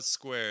nothing but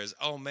squares.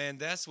 Oh, man,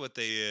 that's what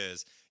they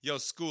is. Yo,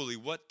 Schoolie,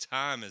 what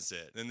time is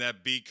it? Then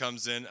that beat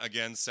comes in,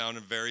 again,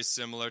 sounding very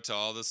similar to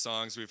all the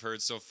songs we've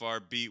heard so far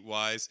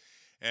beat-wise.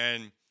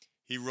 And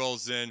he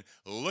rolls in,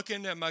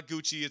 looking at my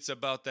Gucci, it's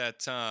about that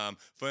time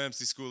for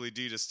MC Schoolie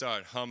D to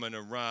start humming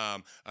a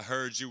rhyme. I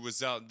heard you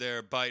was out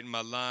there biting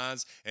my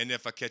lines, and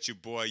if I catch you,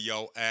 boy,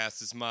 yo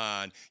ass is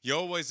mine. You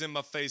always in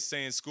my face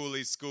saying,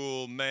 Schoolie,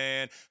 school,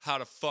 man. How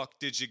the fuck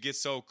did you get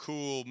so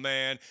cool,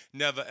 man?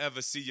 Never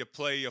ever see you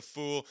play a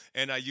fool,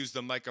 and I use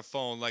the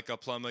microphone like a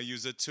plumber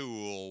use a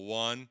tool.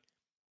 1,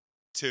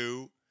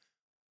 2,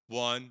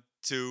 1,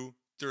 2,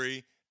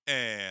 3.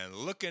 And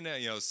looking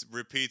at,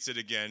 repeats it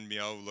again,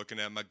 looking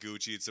at my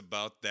Gucci, it's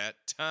about that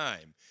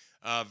time.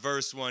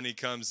 Verse 1, he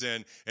comes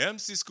in,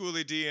 MC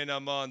Schoolie D and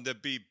I'm on the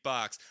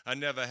beatbox. I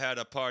never had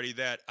a party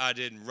that I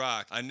didn't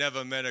rock. I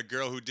never met a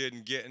girl who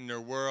didn't get in her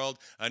world.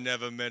 I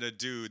never met a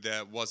dude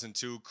that wasn't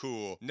too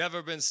cool.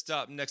 Never been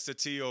stopped next to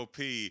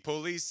T.O.P.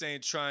 Police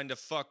ain't trying to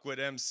fuck with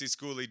MC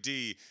Schoolie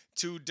D.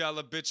 $2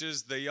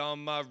 bitches, they all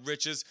my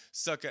riches.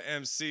 Sucker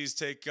MCs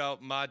take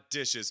out my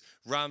dishes.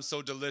 Rhyme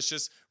so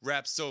delicious,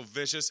 rap so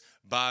vicious.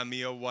 Buy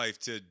me a wife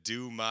to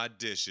do my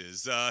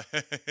dishes. A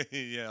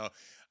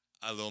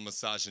little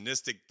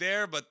misogynistic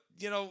there, but,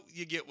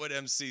 you get what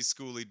MC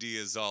Schoolie D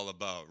is all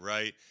about,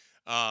 right?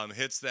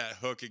 Hits that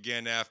hook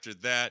again after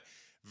that.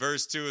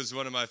 Verse 2 is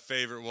one of my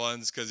favorite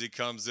ones because he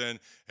comes in,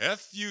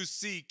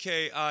 F-U-C-K-I-N-G,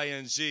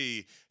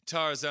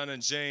 Tarzan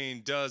and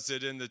Jane does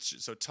it in the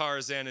so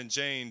Tarzan and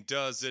Jane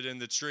does it in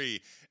the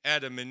tree.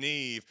 Adam and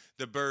Eve,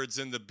 the birds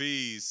and the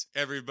bees.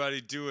 Everybody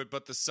do it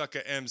but the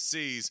sucker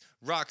MCs.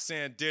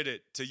 Roxanne did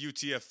it to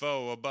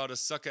UTFO about a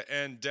sucker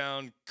end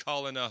down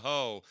calling a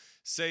hoe.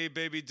 Say,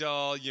 baby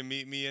doll, you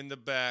meet me in the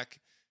back.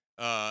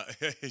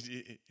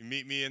 You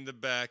meet me in the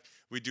back.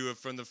 We do it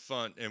from the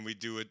front and we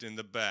do it in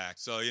the back.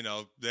 So,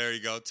 there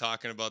you go,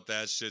 talking about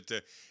that shit.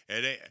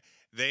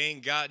 They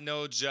ain't got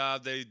no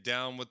job. They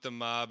down with the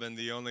mob, and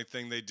the only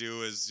thing they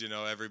do is,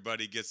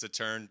 everybody gets a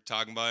turn.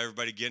 Talking about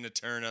everybody getting a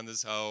turn on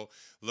this hoe.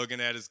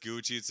 Looking at his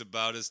Gucci, it's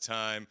about his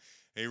time.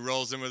 And he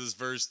rolls in with his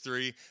verse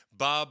 3.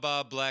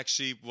 Ba Black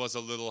Sheep was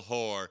a little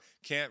whore.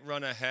 Can't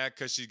run a hack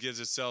because she gives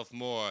herself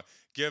more.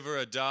 Give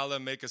her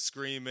 $1, make her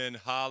scream and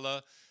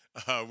holla.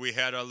 We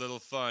had our little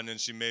fun,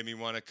 and she made me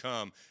want to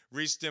come.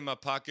 Reached in my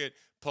pocket,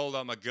 pulled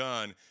out my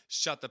gun.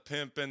 Shot the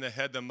pimp in the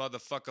head, the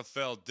motherfucker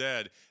fell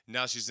dead.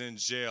 Now she's in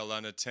jail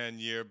on a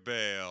 10-year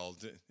bail.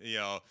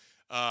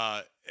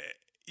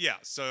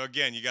 So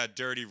again, you got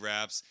dirty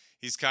raps.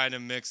 He's kind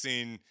of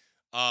mixing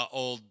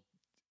old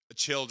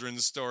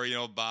children's story.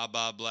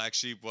 Ba Black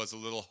Sheep was a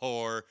little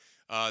whore.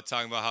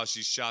 Talking about how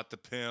she shot the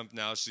pimp.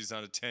 Now she's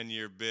on a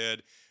 10-year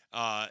bid.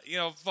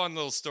 Fun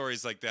little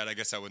stories like that. I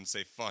guess I wouldn't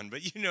say fun,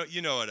 but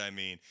you know what I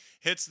mean.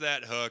 Hits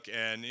that hook,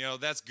 and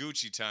that's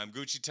Gucci Time.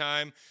 Gucci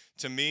Time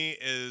to me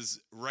is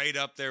right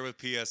up there with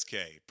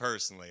PSK.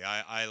 Personally,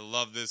 I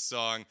love this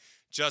song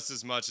just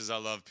as much as I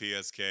love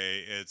PSK.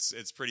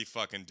 It's pretty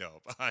fucking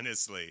dope,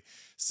 honestly.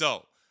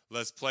 So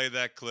let's play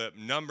that clip.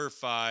 Number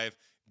 5,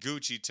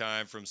 Gucci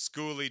Time from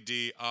Schoolie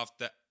D off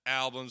the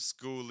album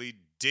Schoolie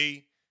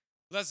D.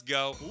 Let's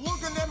go.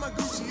 Looking at my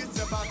Gucci,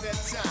 it's about that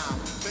time.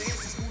 The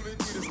MC Schoolie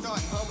D to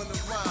start humming the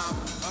rhyme.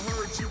 I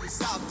heard you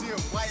was out there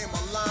writing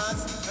my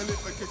lines. And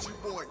if I catch you,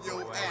 boy,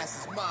 your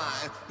ass is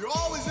mine. You're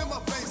always in my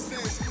face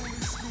saying, Schoolie,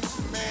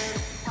 school, man.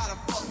 How the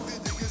fuck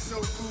did you get so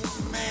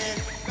cool, man?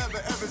 Never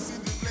ever seen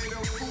you play no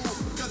fool.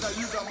 Cause I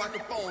use a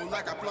microphone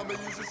like a plumber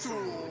uses a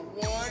tool.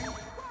 1,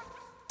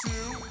 2,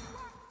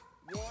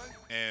 1.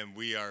 And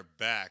we are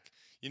back.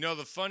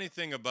 The funny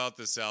thing about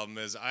this album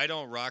is I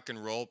Don't Rock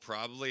and Roll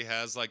probably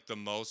has like the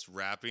most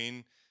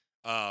rapping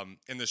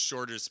in the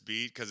shortest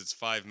beat because it's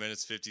 5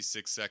 minutes,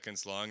 56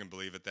 seconds long, and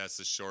believe it, that's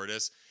the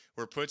shortest.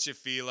 Where Put Your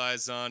Feel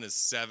Eyes On is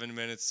 7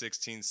 minutes,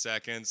 16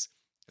 seconds.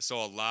 So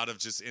a lot of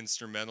just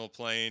instrumental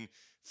playing.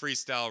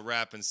 Freestyle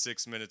rap in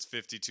 6 minutes,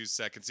 52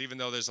 seconds, even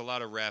though there's a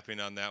lot of rapping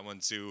on that one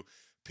too.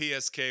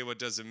 PSK, what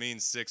does it mean?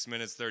 6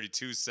 minutes,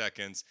 32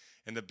 seconds.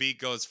 And the beat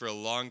goes for a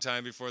long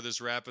time before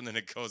this rap, and then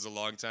it goes a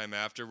long time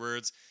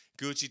afterwards.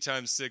 Gucci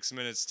Time's 6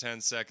 minutes,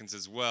 10 seconds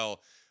as well.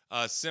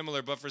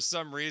 Similar, but for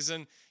some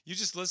reason, you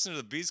just listen to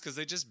the beats because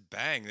they just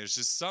bang. There's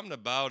just something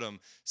about them,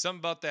 something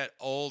about that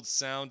old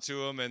sound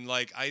to them. And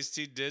like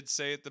Ice-T did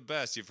say it the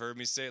best. You've heard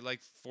me say it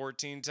like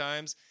 14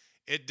 times.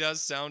 It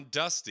does sound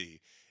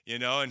dusty, you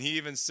know? And he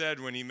even said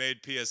when he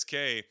made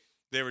PSK,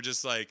 they were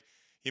just like,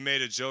 he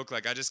made a joke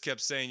like, I just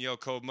kept saying, yo,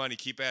 Code Money,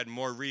 keep adding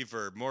more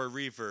reverb, more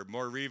reverb,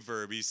 more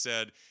reverb. He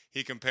said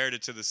he compared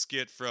it to the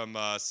skit from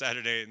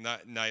Saturday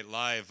Night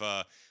Live,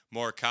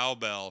 More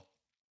Cowbell.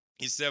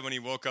 He said when he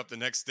woke up the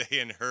next day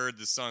and heard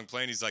the song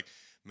playing, he's like,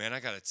 man,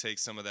 I got to take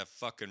some of that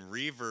fucking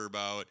reverb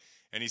out.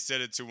 And he said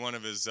it to one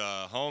of his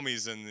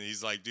homies, and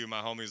he's like, dude,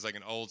 my homie's like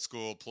an old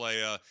school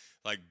player,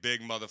 like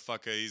big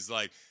motherfucker. He's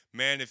like,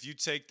 man, if you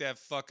take that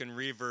fucking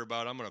reverb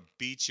out, I'm going to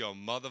beat your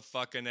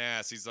motherfucking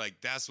ass. He's like,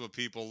 that's what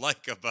people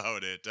like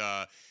about it.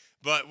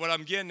 But what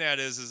I'm getting at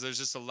is there's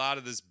just a lot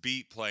of this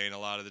beat playing a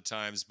lot of the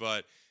times.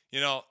 But, you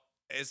know,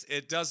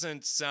 it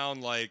doesn't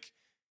sound like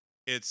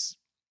it's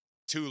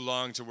too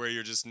long to where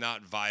you're just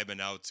not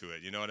vibing out to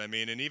it. You know what I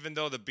mean? And even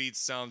though the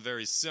beats sound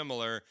very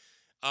similar,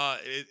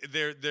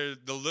 they're the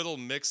little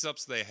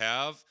mix-ups they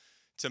have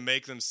to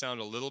make them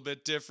sound a little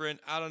bit different.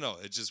 I don't know.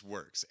 It just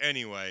works.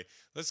 Anyway,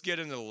 let's get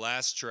into the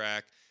last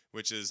track,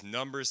 which is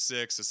number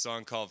 6, a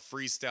song called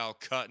Freestyle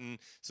Cuttin'.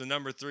 So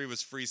number 3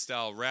 was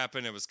Freestyle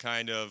Rapping. It was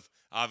kind of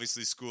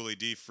obviously Schoolie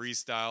D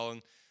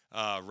freestyling,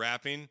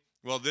 rapping.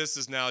 Well, this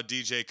is now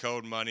DJ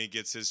Code Money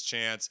gets his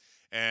chance,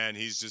 and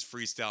he's just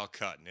freestyle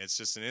cutting. It's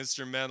just an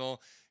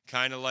instrumental,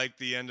 kind of like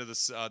the end of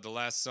the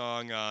last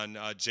song on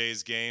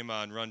Jay's Game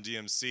on Run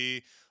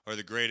DMC, or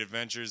the Great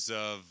Adventures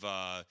of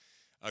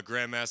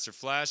Grandmaster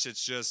Flash.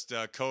 It's just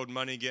Code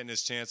Money getting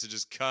his chance to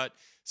just cut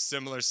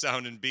similar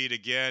sounding beat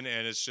again,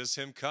 and it's just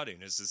him cutting.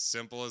 It's as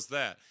simple as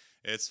that.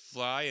 It's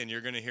fly, and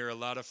you're going to hear a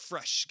lot of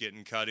fresh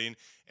getting cutting.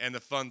 And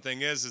the fun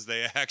thing is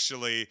they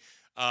actually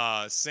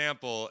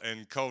sample,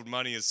 and Code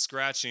Money is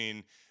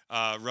scratching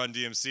Run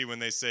DMC when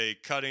they say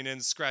cutting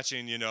and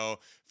scratching, you know,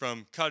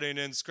 from cutting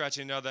and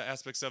scratching other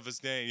aspects of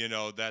his name, you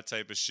know, that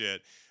type of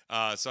shit.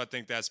 So I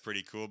think that's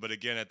pretty cool. But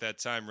again, at that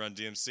time, Run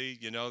DMC,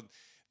 you know,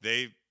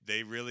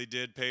 they really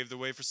did pave the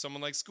way for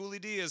someone like Schoolie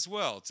D as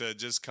well to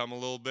just come a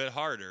little bit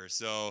harder.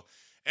 So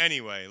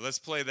anyway, let's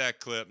play that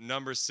clip.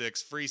 Number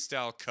 6,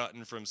 Freestyle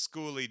Cuttin' from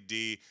Schoolie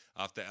D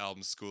off the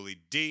album Schoolie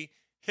D.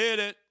 Hit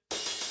it.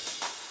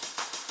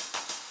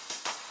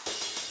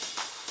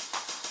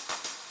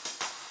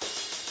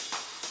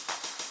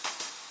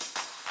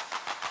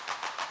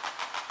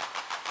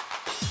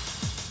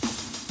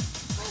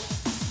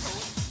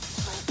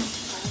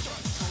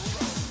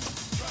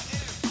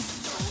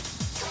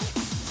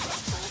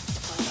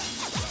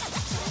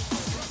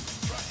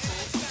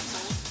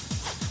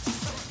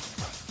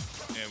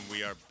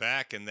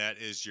 Back, and that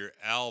is your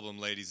album,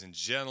 ladies and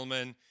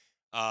gentlemen.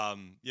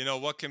 You know,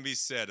 what can be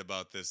said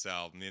about this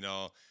album? You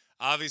know,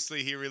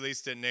 obviously he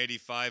released it in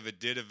 85. It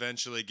did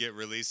eventually get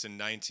released in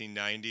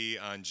 1990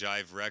 on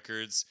Jive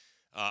Records,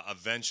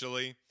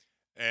 eventually.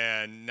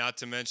 And not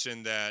to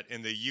mention that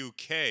in the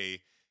UK,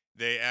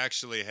 they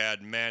actually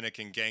had Manic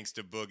and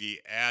Gangsta Boogie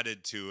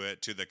added to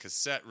it, to the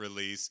cassette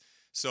release.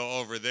 So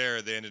over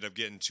there, they ended up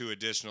getting 2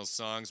 additional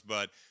songs.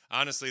 But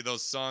honestly,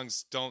 those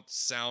songs don't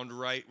sound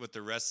right with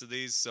the rest of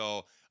these.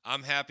 So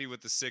I'm happy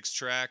with the 6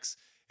 tracks.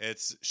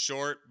 It's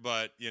short,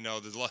 but, you know,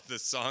 the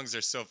songs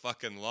are so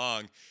fucking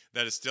long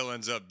that it still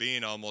ends up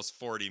being almost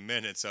 40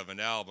 minutes of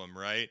an album,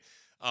 right?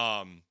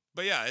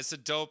 But yeah, it's a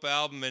dope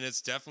album, and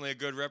it's definitely a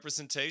good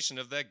representation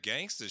of that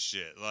gangsta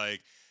shit.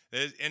 Like,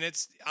 and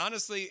it's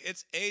honestly,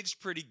 it's aged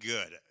pretty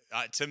good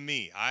to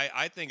me.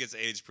 I think it's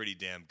aged pretty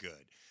damn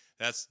good.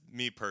 That's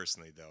me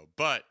personally, though.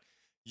 But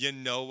you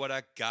know what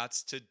I got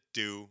to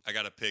do? I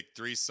got to pick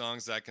 3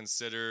 songs I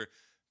consider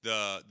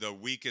the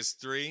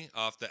weakest 3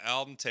 off the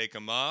album, take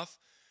them off,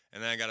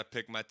 and then I got to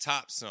pick my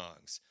top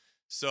songs.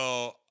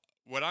 So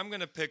what I'm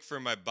going to pick for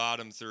my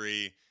bottom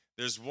 3,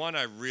 there's one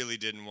I really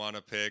didn't want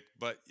to pick,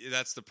 but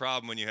that's the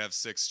problem when you have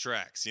 6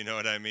 tracks, you know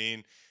what I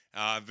mean?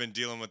 I've been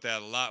dealing with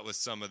that a lot with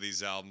some of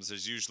these albums.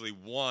 There's usually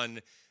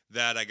one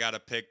that I got to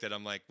pick that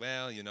I'm like,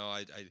 well, you know,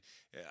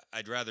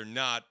 I'd rather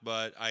not,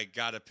 but I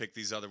got to pick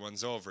these other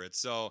ones over it.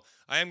 So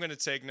I am going to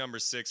take number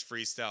 6,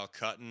 Freestyle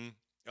Cuttin'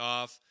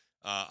 off.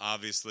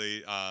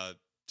 Obviously,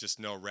 just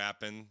no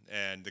rapping,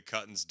 and the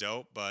cutting's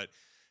dope, but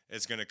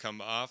it's going to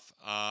come off.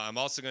 I'm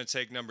also going to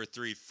take number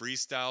 3,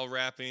 Freestyle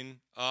Rapping,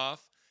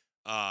 off.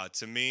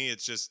 To me,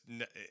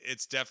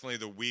 it's definitely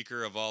the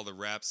weaker of all the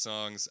rap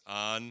songs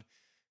on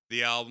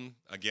the album.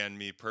 Again,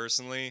 me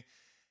personally.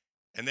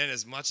 And then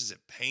as much as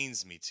it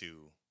pains me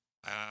to,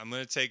 I'm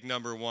going to take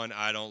number 1,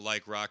 I Don't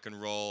Like Rock and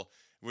Roll,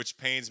 which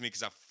pains me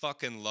because I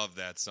fucking love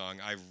that song.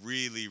 I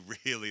really,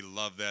 really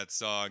love that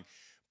song.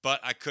 But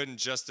I couldn't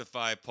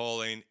justify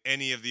pulling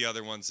any of the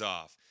other ones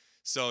off.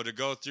 So to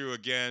go through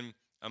again,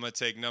 I'm going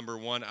to take number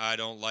 1, I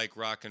Don't Like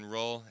Rock and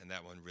Roll. And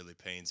that one really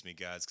pains me,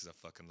 guys, because I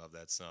fucking love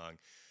that song.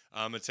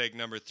 I'm going to take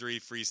number 3,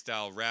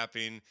 Freestyle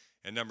Rapping,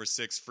 and number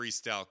 6,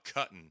 Freestyle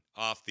Cutting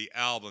off the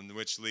album,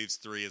 which leaves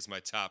 3 as my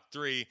top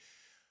 3.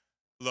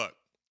 Look,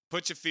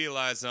 Put Your Feel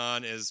Eyes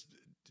On is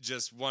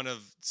just one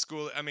of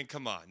school. I mean,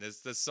 come on.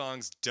 The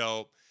song's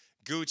dope.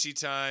 Gucci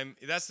Time.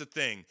 That's the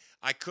thing.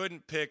 I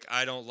couldn't pick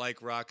I Don't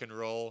Like Rock and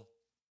Roll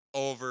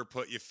over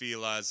Put Your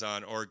Feel Eyes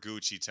On or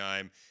Gucci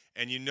Time.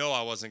 And you know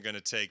I wasn't going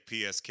to take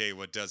PSK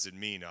What Does It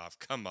Mean off.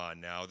 Come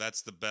on now.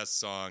 That's the best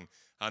song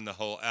on the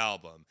whole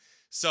album.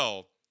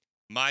 So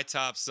my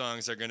top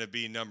songs are going to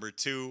be number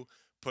 2,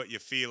 Put Your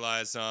Feel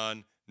Eyes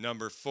On.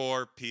 Number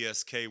 4,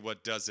 PSK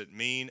What Does It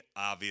Mean,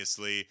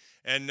 obviously.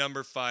 And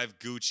number 5,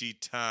 Gucci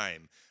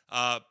Time.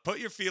 Put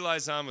Your Feel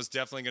Eyes On was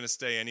definitely going to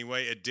stay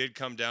anyway. It did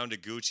come down to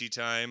Gucci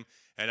Time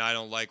and I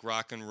Don't Like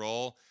Rock and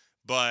Roll.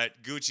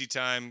 But Gucci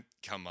Time,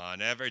 come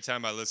on. Every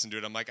time I listen to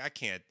it, I'm like, I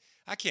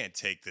can't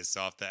take this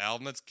off the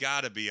album. It's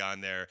got to be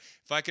on there.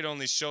 If I could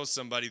only show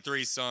somebody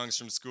 3 songs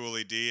from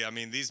Schoolie D, I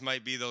mean, these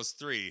might be those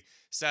 3.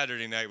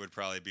 Saturday Night would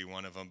probably be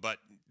one of them, but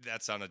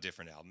that's on a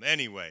different album.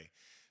 Anyway,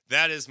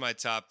 that is my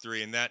top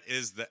 3, and that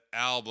is the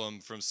album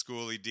from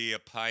Schoolie D, a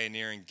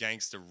pioneering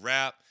gangster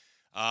rap.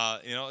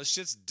 It's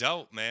just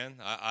dope, man.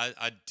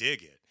 I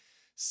dig it.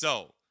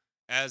 So,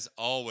 as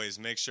always,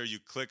 make sure you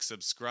click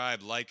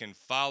subscribe, like, and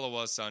follow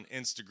us on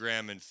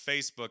Instagram and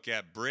Facebook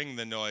at Bring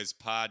the Noise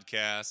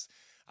Podcast.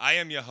 I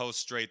am your host,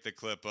 Straight the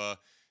Clipper.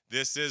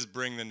 This is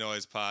Bring the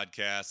Noise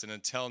Podcast. And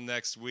until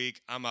next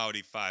week, I'm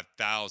Audi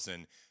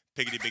 5000.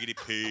 Piggity, biggity,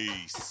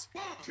 peace.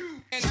 1,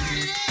 2,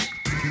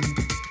 and